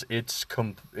 because it's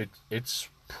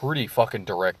pretty fucking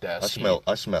direct ass heat.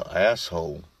 I smell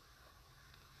asshole.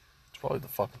 It's probably the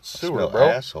fucking sewer, I smell bro.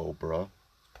 asshole, bro. It's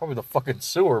probably the fucking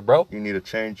sewer, bro. You need to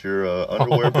change your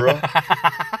underwear, bro.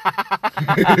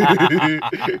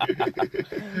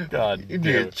 God You damn need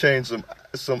to it. change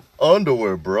some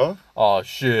underwear, bro. Aw,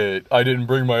 shit. I didn't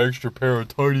bring my extra pair of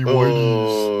tiny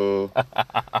whities.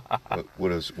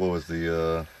 What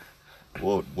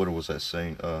was that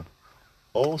saying?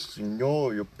 Oh,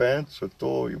 senor, your pants are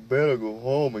tall. You better go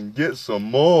home and get some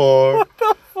more. What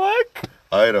the fuck?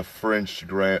 I had a French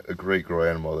great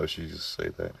grandmother. She used to say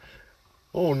that.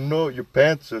 Oh no, your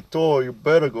pants are tall. You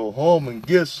better go home and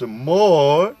get some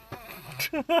more.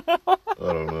 I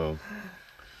don't know.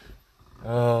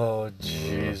 Oh,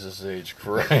 Jesus H.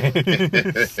 Christ.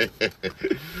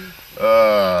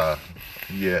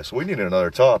 Yes, we need another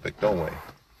topic, don't we?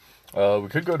 We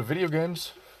could go to video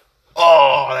games.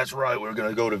 Oh, that's right. We're going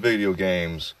to go to video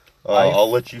games.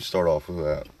 I'll let you start off with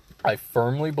that. I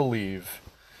firmly believe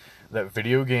that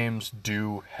video games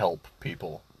do help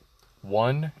people.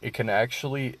 One, it can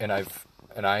actually, I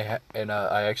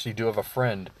actually do have a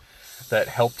friend that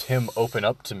helped him open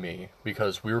up to me,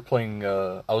 because we were playing,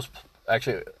 I've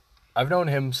known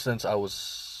him since I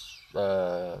was,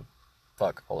 hold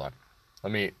on.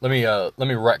 Let me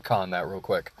retcon that real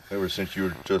quick. Ever since you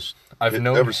were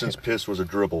since piss was a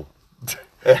dribble.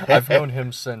 I've known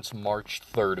him since March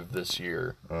 3rd of this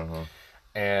year. Uh-huh.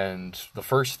 And the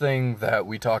first thing that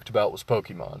we talked about was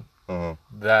Pokemon. Uh-huh.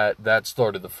 That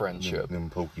started the friendship. Them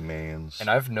Pokemans. And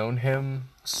I've known him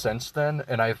since then,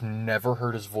 and I've never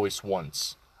heard his voice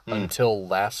once until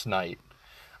last night.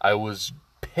 I was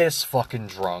piss fucking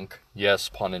drunk. Yes,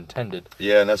 pun intended.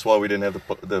 Yeah, and that's why we didn't have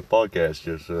the podcast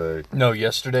yesterday. No,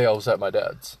 yesterday I was at my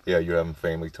dad's. Yeah, you're having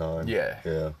family time. Yeah.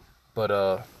 Yeah.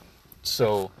 But,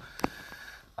 so,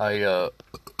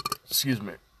 excuse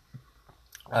me.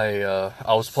 I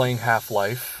was playing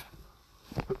Half-Life.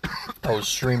 I was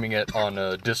streaming it on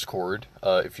Discord.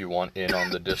 If you want in on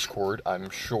the Discord, I'm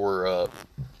sure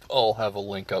I'll have a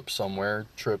link up somewhere.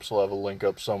 Trips will have a link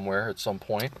up somewhere at some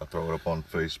point. I'll throw it up on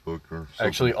Facebook or something.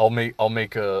 Actually, I'll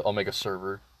make a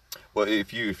server. Well,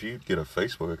 if you get a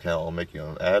Facebook account, I'll make you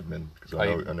an admin. Cause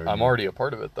I know I'm already a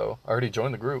part of it though. I already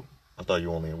joined the group. I thought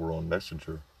you only were on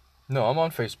Messenger. No, I'm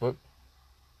on Facebook.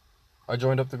 I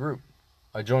joined up the group.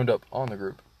 I joined up on the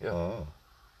group. Yeah. Oh,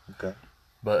 okay.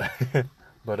 But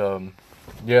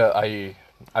yeah, I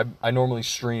normally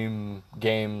stream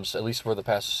games at least for the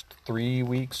past 2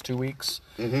 weeks.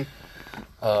 Mm-hmm.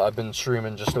 I've been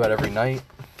streaming just about every night,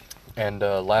 And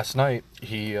last night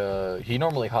he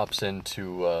normally hops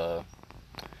into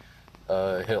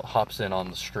he hops in on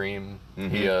the stream.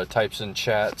 Mm-hmm. He types in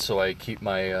chat, so I keep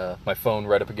my my phone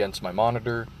right up against my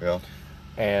monitor. Yeah.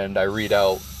 And I read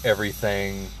out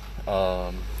everything,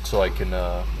 so I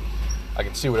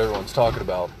can see what everyone's talking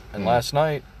about. And last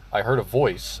night I heard a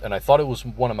voice, and I thought it was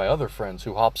one of my other friends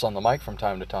who hops on the mic from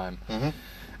time to time. Mm-hmm.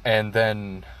 And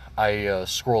then I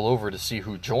scroll over to see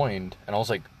who joined, and I was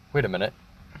like, wait a minute,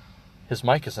 his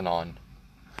mic isn't on.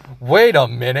 Wait a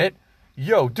minute.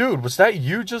 Yo, dude, was that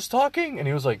you just talking? And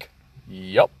he was like,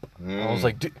 yup. I was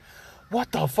like, dude,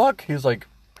 what the fuck? He was like,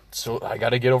 so I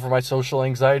gotta get over my social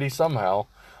anxiety somehow.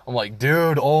 I'm like,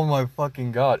 dude, oh my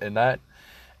fucking god. And it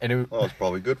Well, it's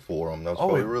probably good for him. That was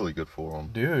probably really good for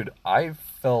him. Dude, I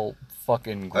felt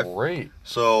fucking great.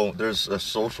 So there's a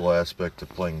social aspect to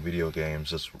playing video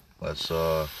games.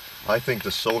 I think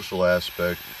the social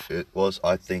aspect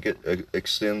I think it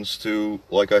extends to,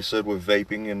 like I said, with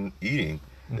vaping and eating.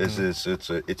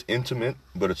 It's intimate,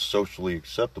 but it's socially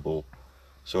acceptable,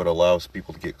 so it allows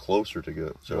people to get closer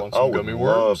together. So you want some gummy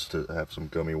worms? Love to have some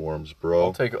gummy worms, bro.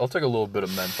 I'll take a little bit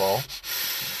of menthol.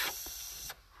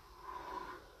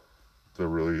 That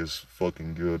really is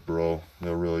fucking good, bro.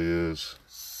 That really is.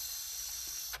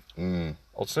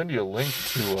 I'll send you a link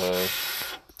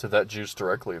to that juice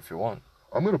directly if you want.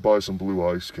 I'm gonna buy some Blue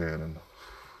Ice Cannon.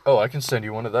 Oh, I can send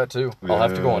you one of that too. Yeah. I'll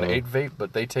have to go on 8 Vape,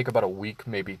 but they take about a week,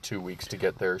 maybe 2 weeks to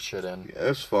get their shit in. Yeah,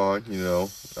 it's fine. You know,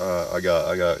 I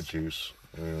got juice.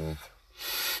 Yeah.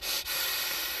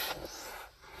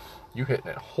 You hitting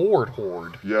it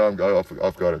horde. Yeah, I've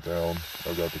got it down.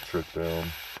 I've got the trick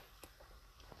down.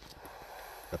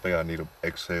 I think I need to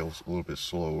exhale a little bit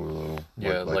slower though.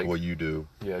 Yeah, like what you do.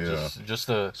 Yeah, just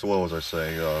the. So what was I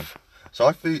saying? So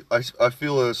I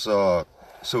feel as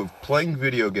so playing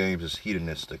video games is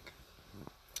hedonistic.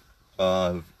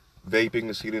 Vaping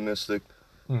is hedonistic.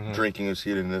 Drinking is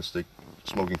hedonistic.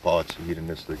 Smoking pot's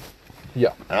hedonistic.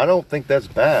 Yeah. And I don't think that's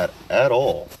bad at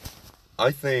all.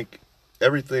 I think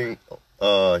everything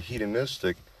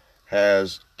hedonistic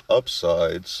has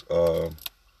upsides,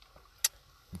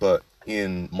 but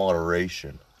in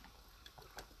moderation.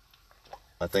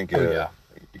 I think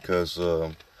because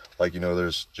like, you know,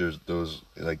 there's just those,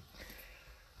 like,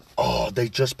 they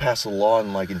just passed a law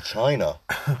in, like, in China.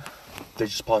 They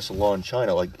just passed a law in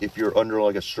China, like, if you're under,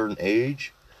 like, a certain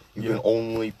age, you can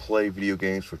only play video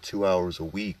games for 2 hours a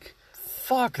week.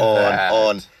 Fuck that.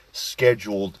 On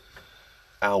scheduled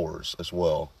hours as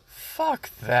well. Fuck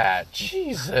that.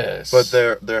 Jesus. But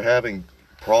they're having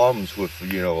problems with,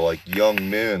 you know, like,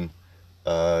 young men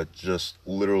just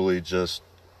literally just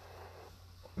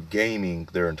gaming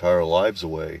their entire lives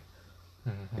away.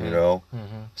 You know?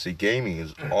 See, gaming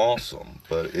is awesome,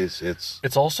 but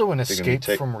it's also an escape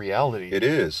from reality. It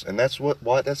is, and that's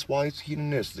why it's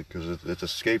hedonistic, because it's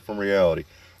escape from reality,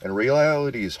 and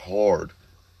reality is hard.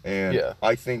 And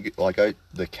I think, like,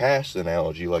 the cast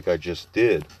analogy, like I just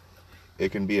did,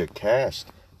 it can be a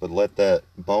cast, but let that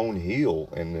bone heal,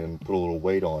 and then put a little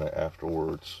weight on it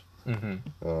afterwards.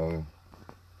 Because,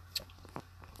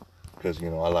 you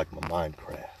know, I like my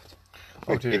Minecraft.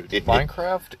 Oh, dude,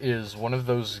 Minecraft is one of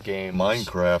those games.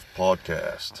 Minecraft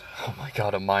podcast. Oh my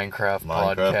god, a Minecraft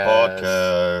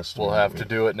podcast. We'll have to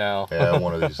do it now. Yeah,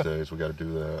 one of these days we got to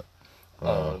do that.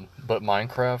 But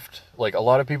Minecraft, like, a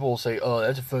lot of people will say, "Oh,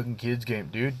 that's a fucking kids game,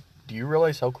 dude." Do you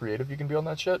realize how creative you can be on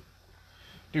that shit?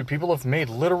 Dude, people have made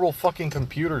literal fucking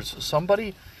computers.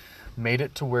 Somebody made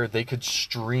it to where they could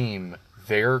stream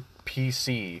their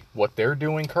PC, what they're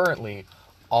doing currently,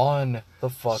 on the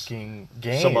fucking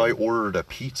game. Somebody ordered a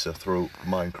pizza through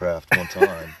Minecraft one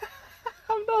time.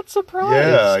 I'm not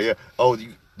surprised. Yeah. Oh,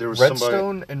 there was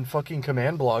Redstone and fucking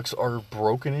command blocks are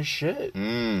broken as shit.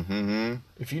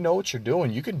 If you know what you're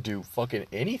doing, you can do fucking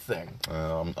anything.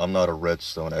 I'm not a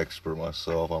redstone expert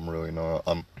myself. I'm really not.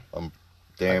 I'm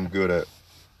damn good at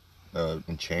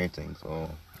enchanting. So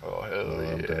hell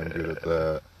yeah. I'm damn good at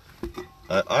that.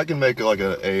 I can make like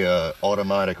a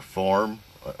automatic farm.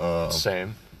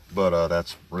 Same. But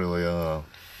that's really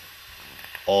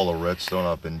all the redstone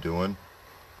I've been doing,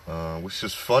 which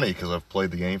is funny because I've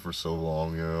played the game for so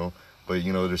long, you know. But,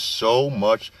 you know, there's so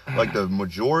much, like, the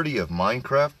majority of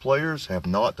Minecraft players have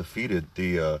not defeated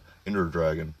the Ender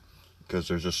Dragon, because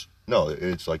there's just, no,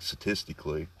 it's like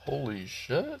statistically. Holy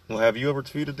shit. Well, have you ever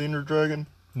defeated the Ender Dragon?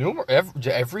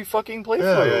 Every fucking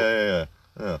playthrough.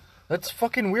 Yeah. That's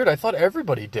fucking weird. I thought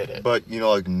everybody did it. But, you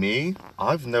know, like me,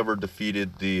 I've never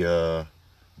defeated the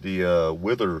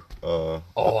Wither.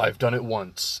 I've done it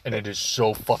once, and it is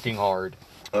so fucking hard.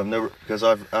 I've never, because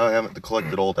I haven't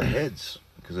collected all the heads,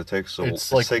 because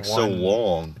it takes so one,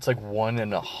 long. It's like 1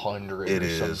 in 100. It or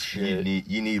is. Some shit.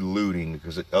 You need looting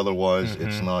because otherwise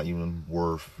it's not even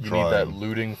worth trying. You need that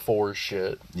looting for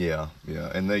shit. Yeah,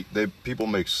 and people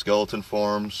make skeleton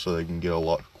farms so they can get a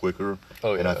lot quicker.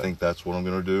 Oh yeah. And I think that's what I'm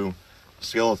gonna do.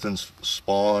 Skeletons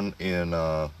spawn in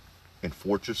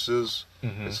fortresses.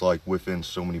 It's like within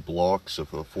so many blocks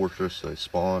of a fortress they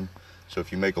spawn. So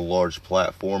if you make a large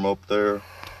platform up there,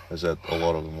 is that a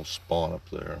lot of them will spawn up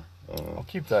there. I'll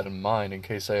keep that in mind in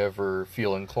case I ever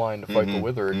feel inclined to fight the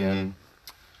Wither again.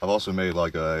 I've also made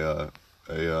like a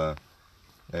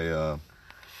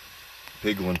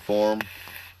piglin farm.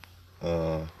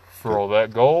 For all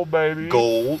that gold, baby.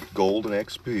 Gold and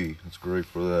XP. It's great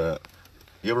for that.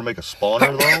 You ever make a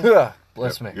spawner though?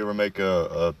 Bless me. You ever make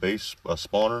a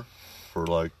spawner for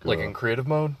like in creative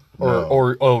mode? No.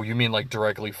 Or oh, you mean like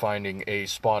directly finding a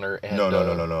spawner and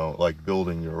No. Like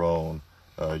building your own.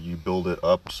 You build it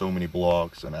up so many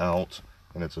blocks and out,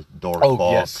 and it's a dark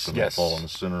box and you fall in the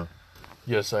center.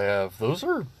 Yes, I have. Those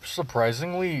are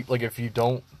surprisingly, like, if you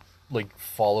don't like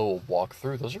follow a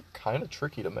walkthrough, those are kind of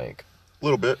tricky to make. A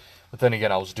little bit. But then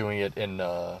again, I was doing it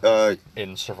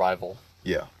in survival.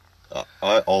 Yeah.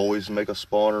 I always make a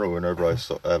spawner whenever I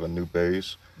have a new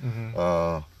base.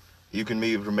 You can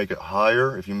either make it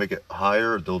higher. If you make it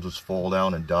higher, they'll just fall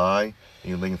down and die.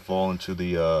 And they can fall into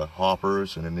the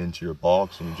hoppers and then into your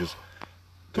box. And you just...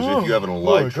 Because if you have an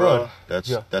elytra,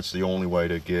 that's the only way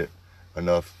to get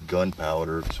enough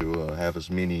gunpowder to have as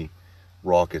many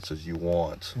rockets as you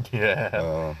want.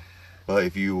 Yeah. But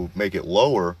if you make it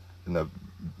lower, then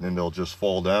they'll just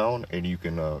fall down, and you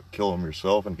can kill them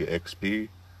yourself and get XP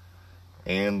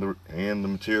and the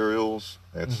materials.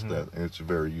 It's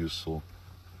very useful.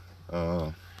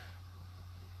 Yeah.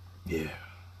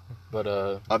 But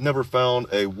I've never found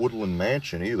a woodland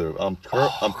mansion either. I'm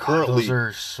currently. Those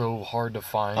are so hard to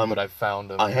find, but I found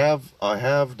them. I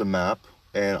have the map,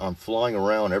 and I'm flying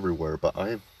around everywhere, but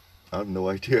I have no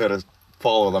idea how to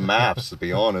follow the maps, to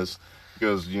be honest,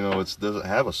 because it doesn't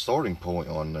have a starting point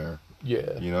on there.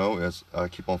 Yeah. I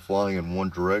keep on flying in one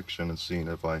direction and seeing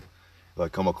if I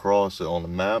come across it on the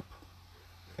map,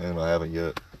 and I haven't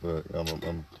yet. But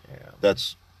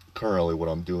that's currently what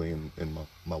I'm doing in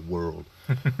my world.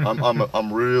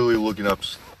 I'm really looking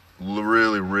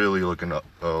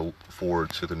forward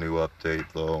to the new update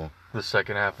though. The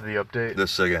second half of the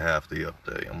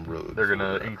update. I'm really. They're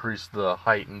gonna increase the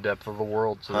height and depth of the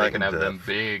world so they can have them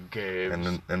big caves.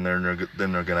 And then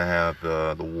they're gonna have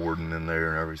the warden in there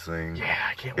and everything. Yeah,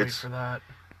 I can't wait for that.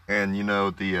 And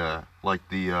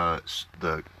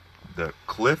the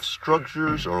cliff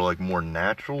structures are like more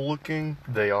natural looking.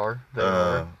 They are.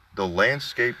 The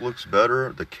landscape looks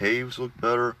better. The caves look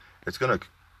better. It's gonna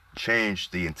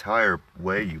change the entire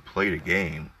way you play the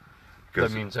game.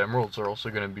 That means emeralds are also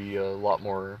going to be a lot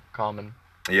more common.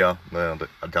 Yeah, the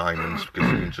diamonds,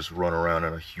 because you can just run around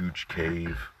in a huge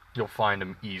cave. You'll find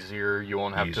them easier. You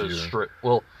won't have to strip.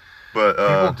 Well, but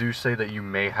people do say that you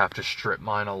may have to strip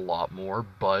mine a lot more,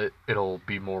 but it'll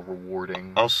be more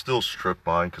rewarding. I'll still strip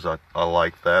mine because I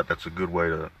like that. That's a good way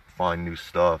to find new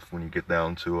stuff when you get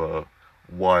down to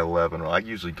Y11. I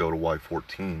usually go to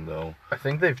Y14 though. I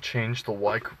think they've changed the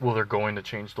Y. Well, they're going to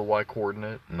change the Y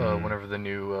coordinate whenever the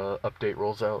new update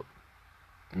rolls out.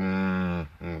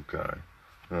 Okay.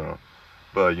 Yeah.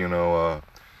 But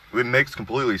it makes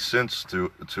completely sense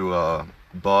to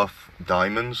buff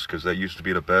diamonds because that used to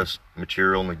be the best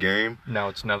material in the game. Now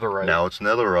it's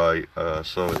netherite.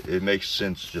 So it makes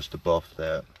sense just to buff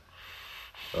that.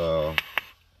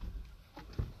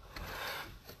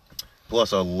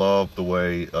 Plus, I love the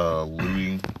way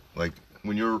looting, like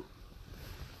when you're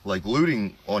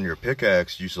looting on your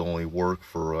pickaxe, used to only work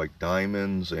for like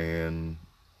diamonds and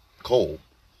coal.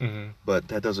 But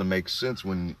that doesn't make sense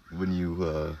when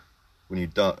you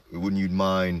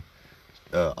mine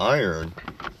iron.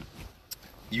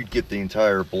 You'd get the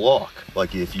entire block.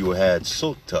 Like if you had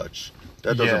silk touch,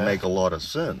 that doesn't make a lot of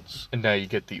sense. And now you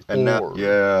get the ore.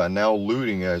 And now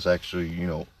looting is actually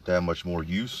that much more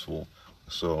useful.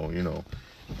 So,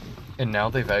 And now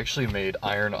they've actually made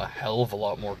iron a hell of a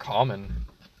lot more common.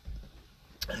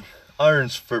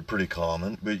 Iron's pretty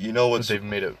common, but what's...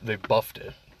 But they've buffed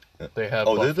it. They have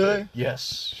buffed did they? It.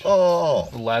 Yes. Oh.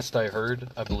 The last I heard,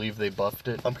 I believe they buffed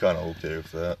it. I'm kind of okay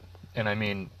with that. And I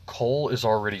mean, coal is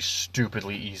already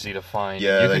stupidly easy to find.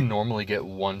 Yeah, you can normally get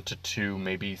 1 to 2,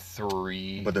 maybe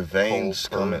 3. But the veins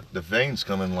come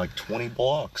in like 20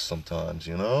 blocks sometimes,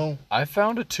 I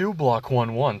found a 2-block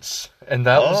one once, and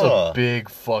that was a big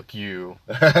fuck you.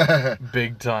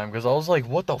 Big time, because I was like,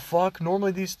 what the fuck?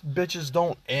 Normally these bitches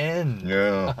don't end.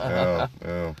 Yeah,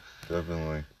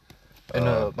 definitely.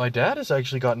 And my dad has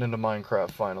actually gotten into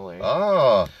Minecraft finally.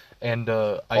 Ah, And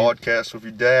podcast with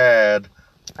your dad.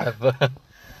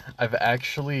 I've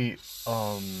actually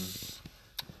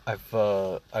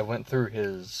I went through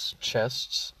his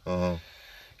chests. Uh-huh.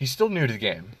 He's still new to the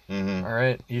game. Mm-hmm. All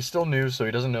right, he's still new, so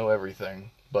he doesn't know everything.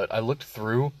 But I looked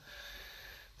through.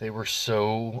 They were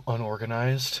so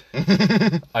unorganized.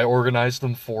 I organized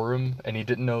them for him, and he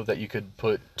didn't know that you could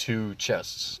put two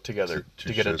chests together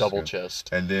to get a double chest.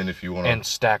 And then if you want to... And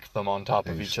stack them on top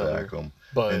of each other. Them.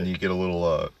 But, and you get a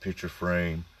little picture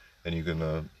frame, and you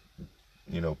can,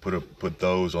 put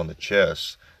those on the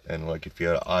chest. And like if you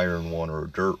had an iron one or a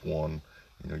dirt one,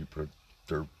 you put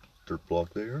a dirt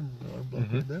block there.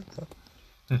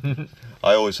 Mm-hmm.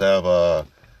 I always have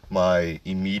my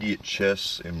immediate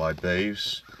chests in my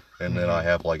base, and then I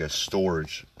have like a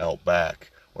storage out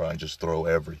back where I just throw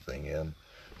everything in.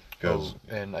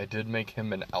 And I did make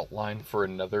him an outline for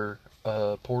another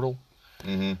portal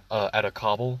Mm-hmm. at a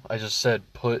cobble. I just said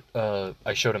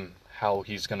I showed him how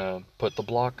he's gonna put the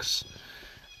blocks.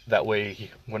 That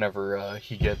way, whenever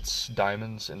he gets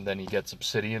diamonds and then he gets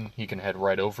obsidian, he can head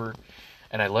right over.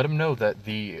 And I let him know that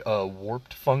the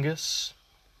warped fungus,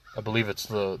 I believe it's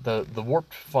the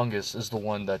warped fungus is the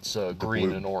one that's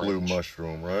green and orange. Blue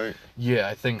mushroom, right? Yeah,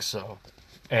 I think so.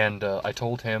 And I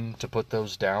told him to put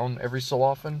those down every so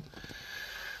often.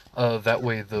 That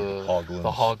way the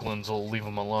hoglins will leave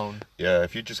them alone. Yeah,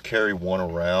 if you just carry one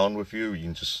around with you, you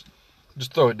can just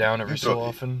throw it down every so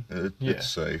often. It's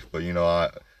safe, but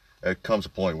it comes a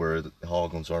point where the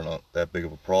hoglins are not that big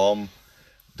of a problem.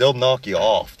 They'll knock you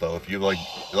off though if you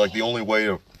like the only way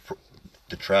to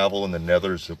travel in the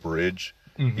Nether is a bridge,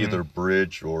 either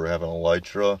bridge or have an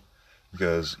elytra,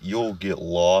 because you'll get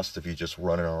lost if you just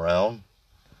running around.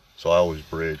 So I always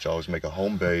bridge. I always make a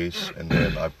home base, and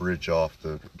then I bridge off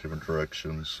the different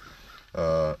directions.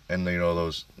 And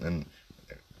those. And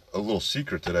a little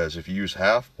secret to that is if you use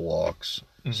half blocks,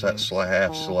 half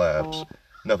slabs,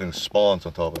 nothing spawns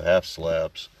on top of half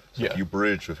slabs. So if you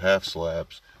bridge with half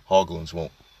slabs, hoglins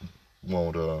won't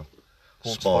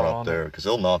spawn up there because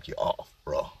they'll knock you off,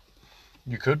 bro.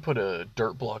 You could put a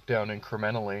dirt block down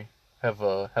incrementally, have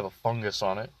a fungus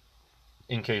on it.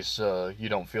 In case you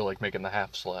don't feel like making the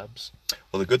half slabs.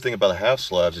 Well, the good thing about the half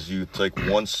slabs is you take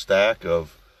one stack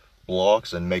of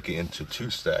blocks and make it into 2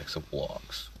 stacks of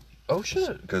blocks. Oh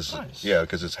shit! Because nice.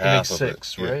 because it's half of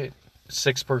 6, it. right?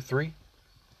 6 per 3.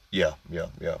 Yeah.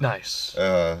 Nice.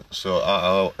 So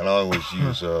I always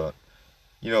use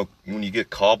when you get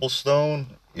cobblestone,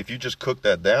 if you just cook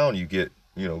that down, you get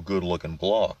good looking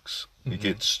blocks. You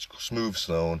get smooth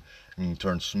stone, and you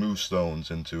turn smooth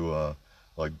stones into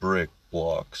like brick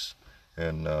blocks,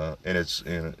 and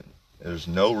there's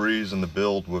no reason to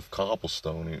build with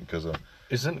cobblestone because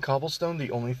isn't cobblestone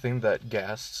the only thing that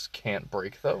ghasts can't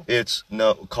break though? It's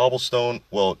no cobblestone.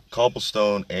 Well,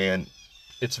 cobblestone and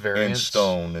its variance and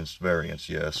stone, its variance,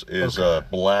 yes, is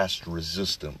blast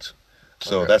resistant.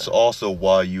 So that's also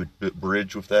why you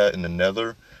bridge with that in the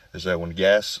Nether. Is that when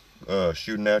gas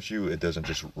shooting at you, it doesn't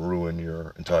just ruin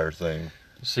your entire thing.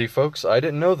 See, folks, I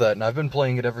didn't know that, and I've been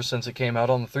playing it ever since it came out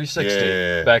on the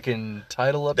 360, back in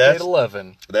Title Update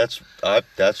 11. That's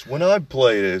when I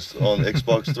played it on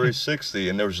Xbox 360,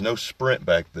 and there was no sprint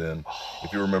back then,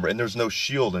 if you remember, and there's no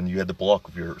shield, and you had to block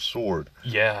with your sword.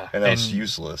 Yeah, and that was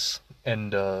useless.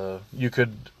 And you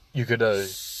could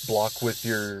block with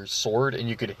your sword, and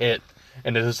you could hit,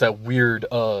 and it is that weird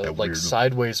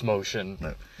sideways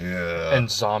motion. Yeah.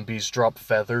 And zombies drop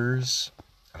feathers.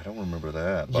 I don't remember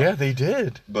that. Yeah, they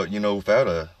did. But without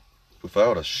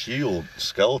a shield,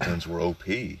 skeletons were OP.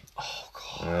 Oh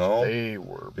god, they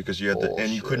were because you had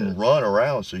and you couldn't run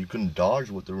around, so you couldn't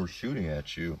dodge what they were shooting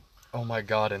at you. Oh my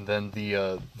god! And then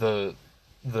the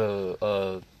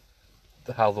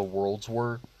how the worlds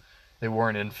were, they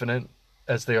weren't infinite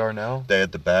as they are now. They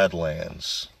had the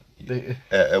Badlands.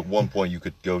 At one point, you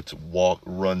could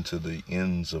run to the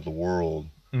ends of the world.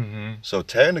 Mm-hmm. So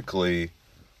technically,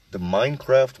 the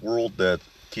Minecraft world that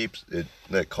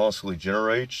constantly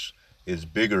generates is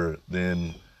bigger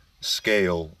than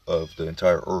scale of the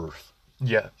entire Earth.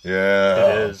 Yeah. Yeah.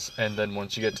 It is. And then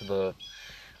once you get to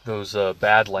those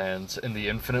Badlands in the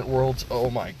Infinite Worlds, oh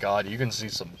my god, you can see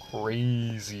some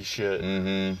crazy shit.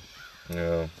 Mm-hmm.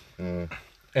 Yeah. Mm.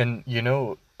 And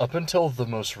up until the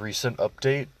most recent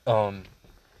update,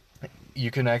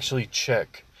 you can actually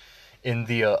check in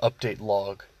the update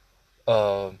log.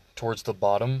 Towards the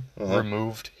bottom,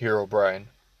 removed Herobrine.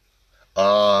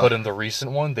 But in the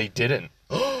recent one, they didn't.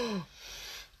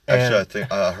 Actually, I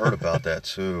think I heard about that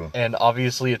too. And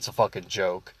obviously, it's a fucking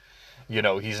joke. You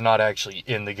know, he's not actually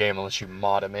in the game unless you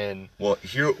mod him in. Well,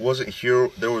 Hero wasn't Hero.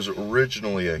 There was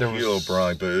originally a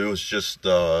Herobrine, but it was just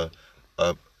a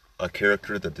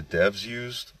character that the devs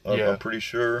used. I'm pretty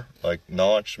sure, like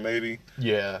Notch maybe.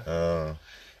 Yeah.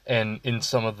 And in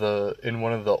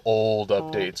one of the old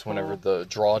updates, whenever the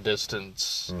draw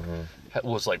distance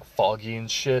was like foggy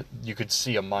and shit, you could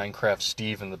see a Minecraft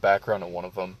Steve in the background of one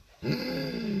of them.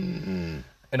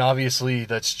 And obviously,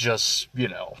 that's just, you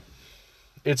know,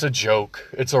 it's a joke.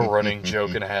 It's a running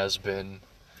joke and has been.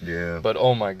 Yeah. But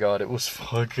oh my god, it was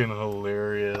fucking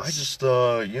hilarious. I just,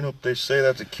 you know, they say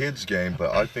that's a kid's game,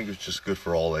 but I think it's just good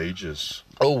for all ages.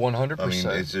 Oh, 100%. I mean,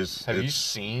 it's just... Have you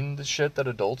seen the shit that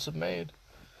adults have made?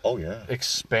 Oh, yeah.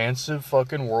 Expansive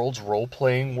fucking worlds,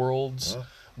 role-playing worlds,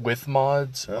 with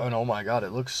mods. Yeah. And oh my god,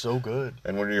 it looks so good.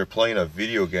 And when you're playing a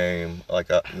video game,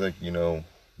 like you know,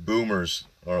 boomers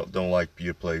don't like you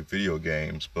to play video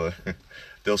games, but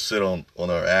they'll sit on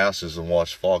their asses and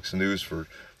watch Fox News for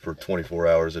 24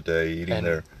 hours a day, eating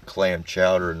their clam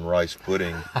chowder and rice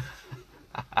pudding,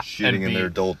 shitting in their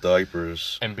adult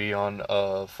diapers. And be on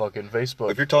fucking Facebook.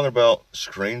 If you're talking about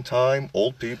screen time,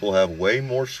 old people have way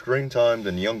more screen time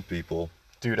than young people.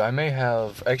 Dude, I may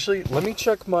have... Actually, let me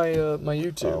check my my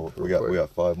YouTube. We got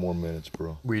 5 more minutes,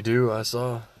 bro. We do, I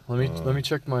saw. Let me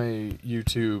check my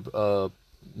YouTube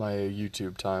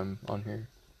time on here.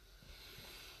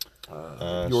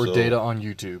 Your data on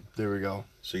YouTube. There we go.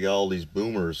 So you got all these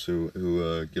boomers who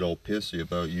get all pissy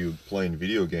about you playing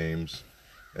video games,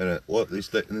 and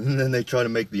and then they try to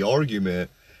make the argument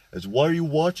as, why are you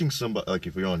watching somebody, like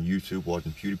if you're on YouTube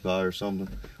watching PewDiePie or something,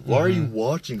 why are you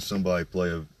watching somebody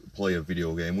play a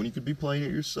video game when you could be playing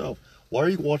it yourself? Why are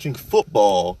you watching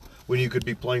football when you could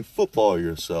be playing football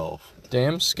yourself?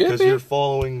 Damn, Skippy. Because you're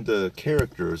following the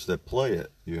characters that play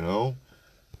it, you know?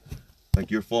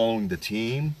 Like, you're following the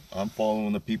team, I'm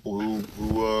following the people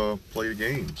who play the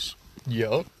games.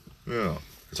 Yup. Yeah.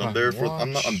 Because I'm there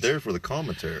for the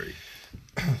commentary.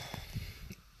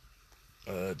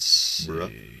 Let's see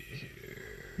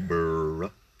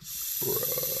Bruh.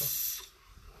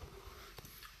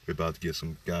 We're about to get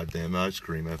some goddamn ice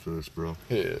cream after this, bro.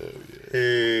 Hell yeah.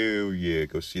 Hell yeah.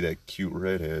 Go see that cute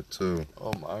redhead, too.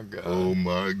 Oh my god. Oh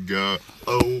my god.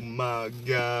 Oh my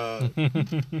god.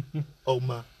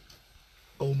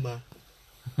 Oh my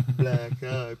black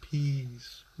eyed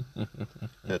peas.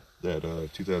 That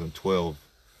 2012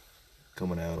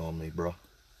 coming out on me, bro.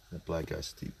 That black eyed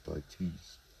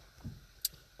teas.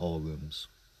 All of them's.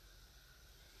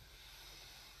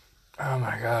 Oh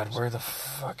my god, where the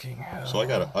fucking hell? So I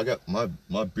got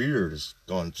my beard is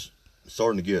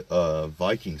starting to get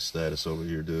Viking status over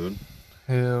here, dude.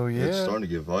 Hell yeah. It's starting to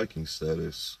get Viking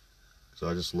status. So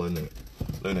I just letting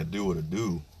it do what it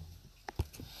do.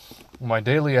 My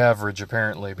daily average,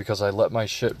 apparently, because I let my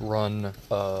shit run in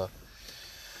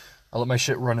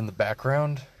the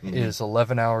background, is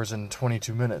 11 hours and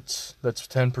 22 minutes. That's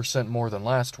 10% more than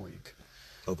last week.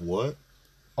 Of what?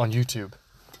 On YouTube.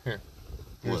 Here.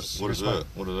 What is that?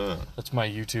 What is that? That's my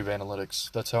YouTube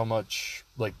analytics. That's how much,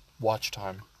 like, watch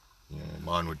time. Yeah,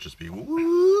 mine would just be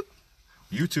whoop.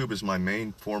 YouTube is my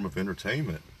main form of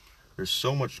entertainment. There's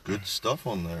so much good stuff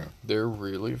on there. There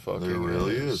really fucking There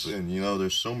really is. And, you know,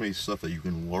 there's so many stuff that you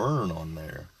can learn on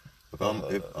there.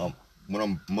 When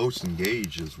I'm most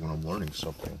engaged is when I'm learning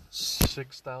something.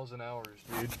 6,000 hours,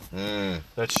 dude.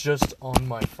 That's just on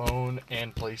my phone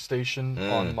and PlayStation.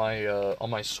 On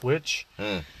my Switch.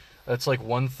 That's like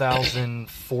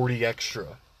 1,040 extra.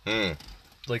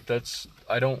 Like,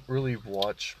 I don't really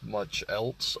watch much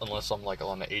else unless I'm like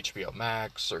on the HBO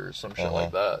Max or some shit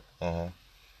like that.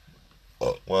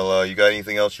 Well, you got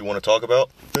anything else you want to talk about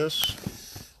this?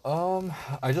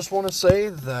 I just want to say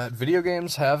that video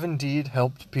games have indeed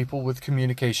helped people with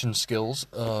communication skills,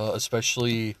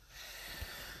 especially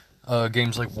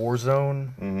games like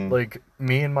Warzone. Like,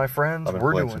 me and my friends, I've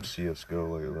been playing some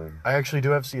CSGO lately. I actually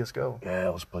do have CSGO. Yeah,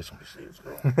 let's play some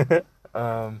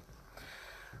CSGO.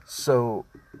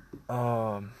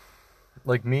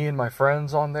 Like, me and my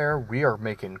friends on there, we are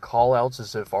making call-outs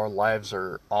as if our lives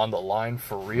are on the line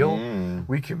for real.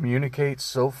 We communicate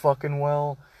so fucking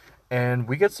well, and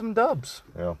we get some dubs.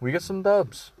 Yeah. We get some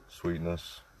dubs.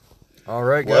 Sweetness. All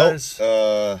right, guys.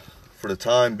 For the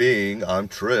time being, I'm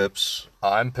Trips.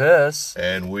 I'm Piss.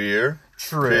 And we're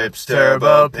Trips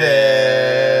Turbo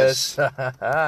Piss.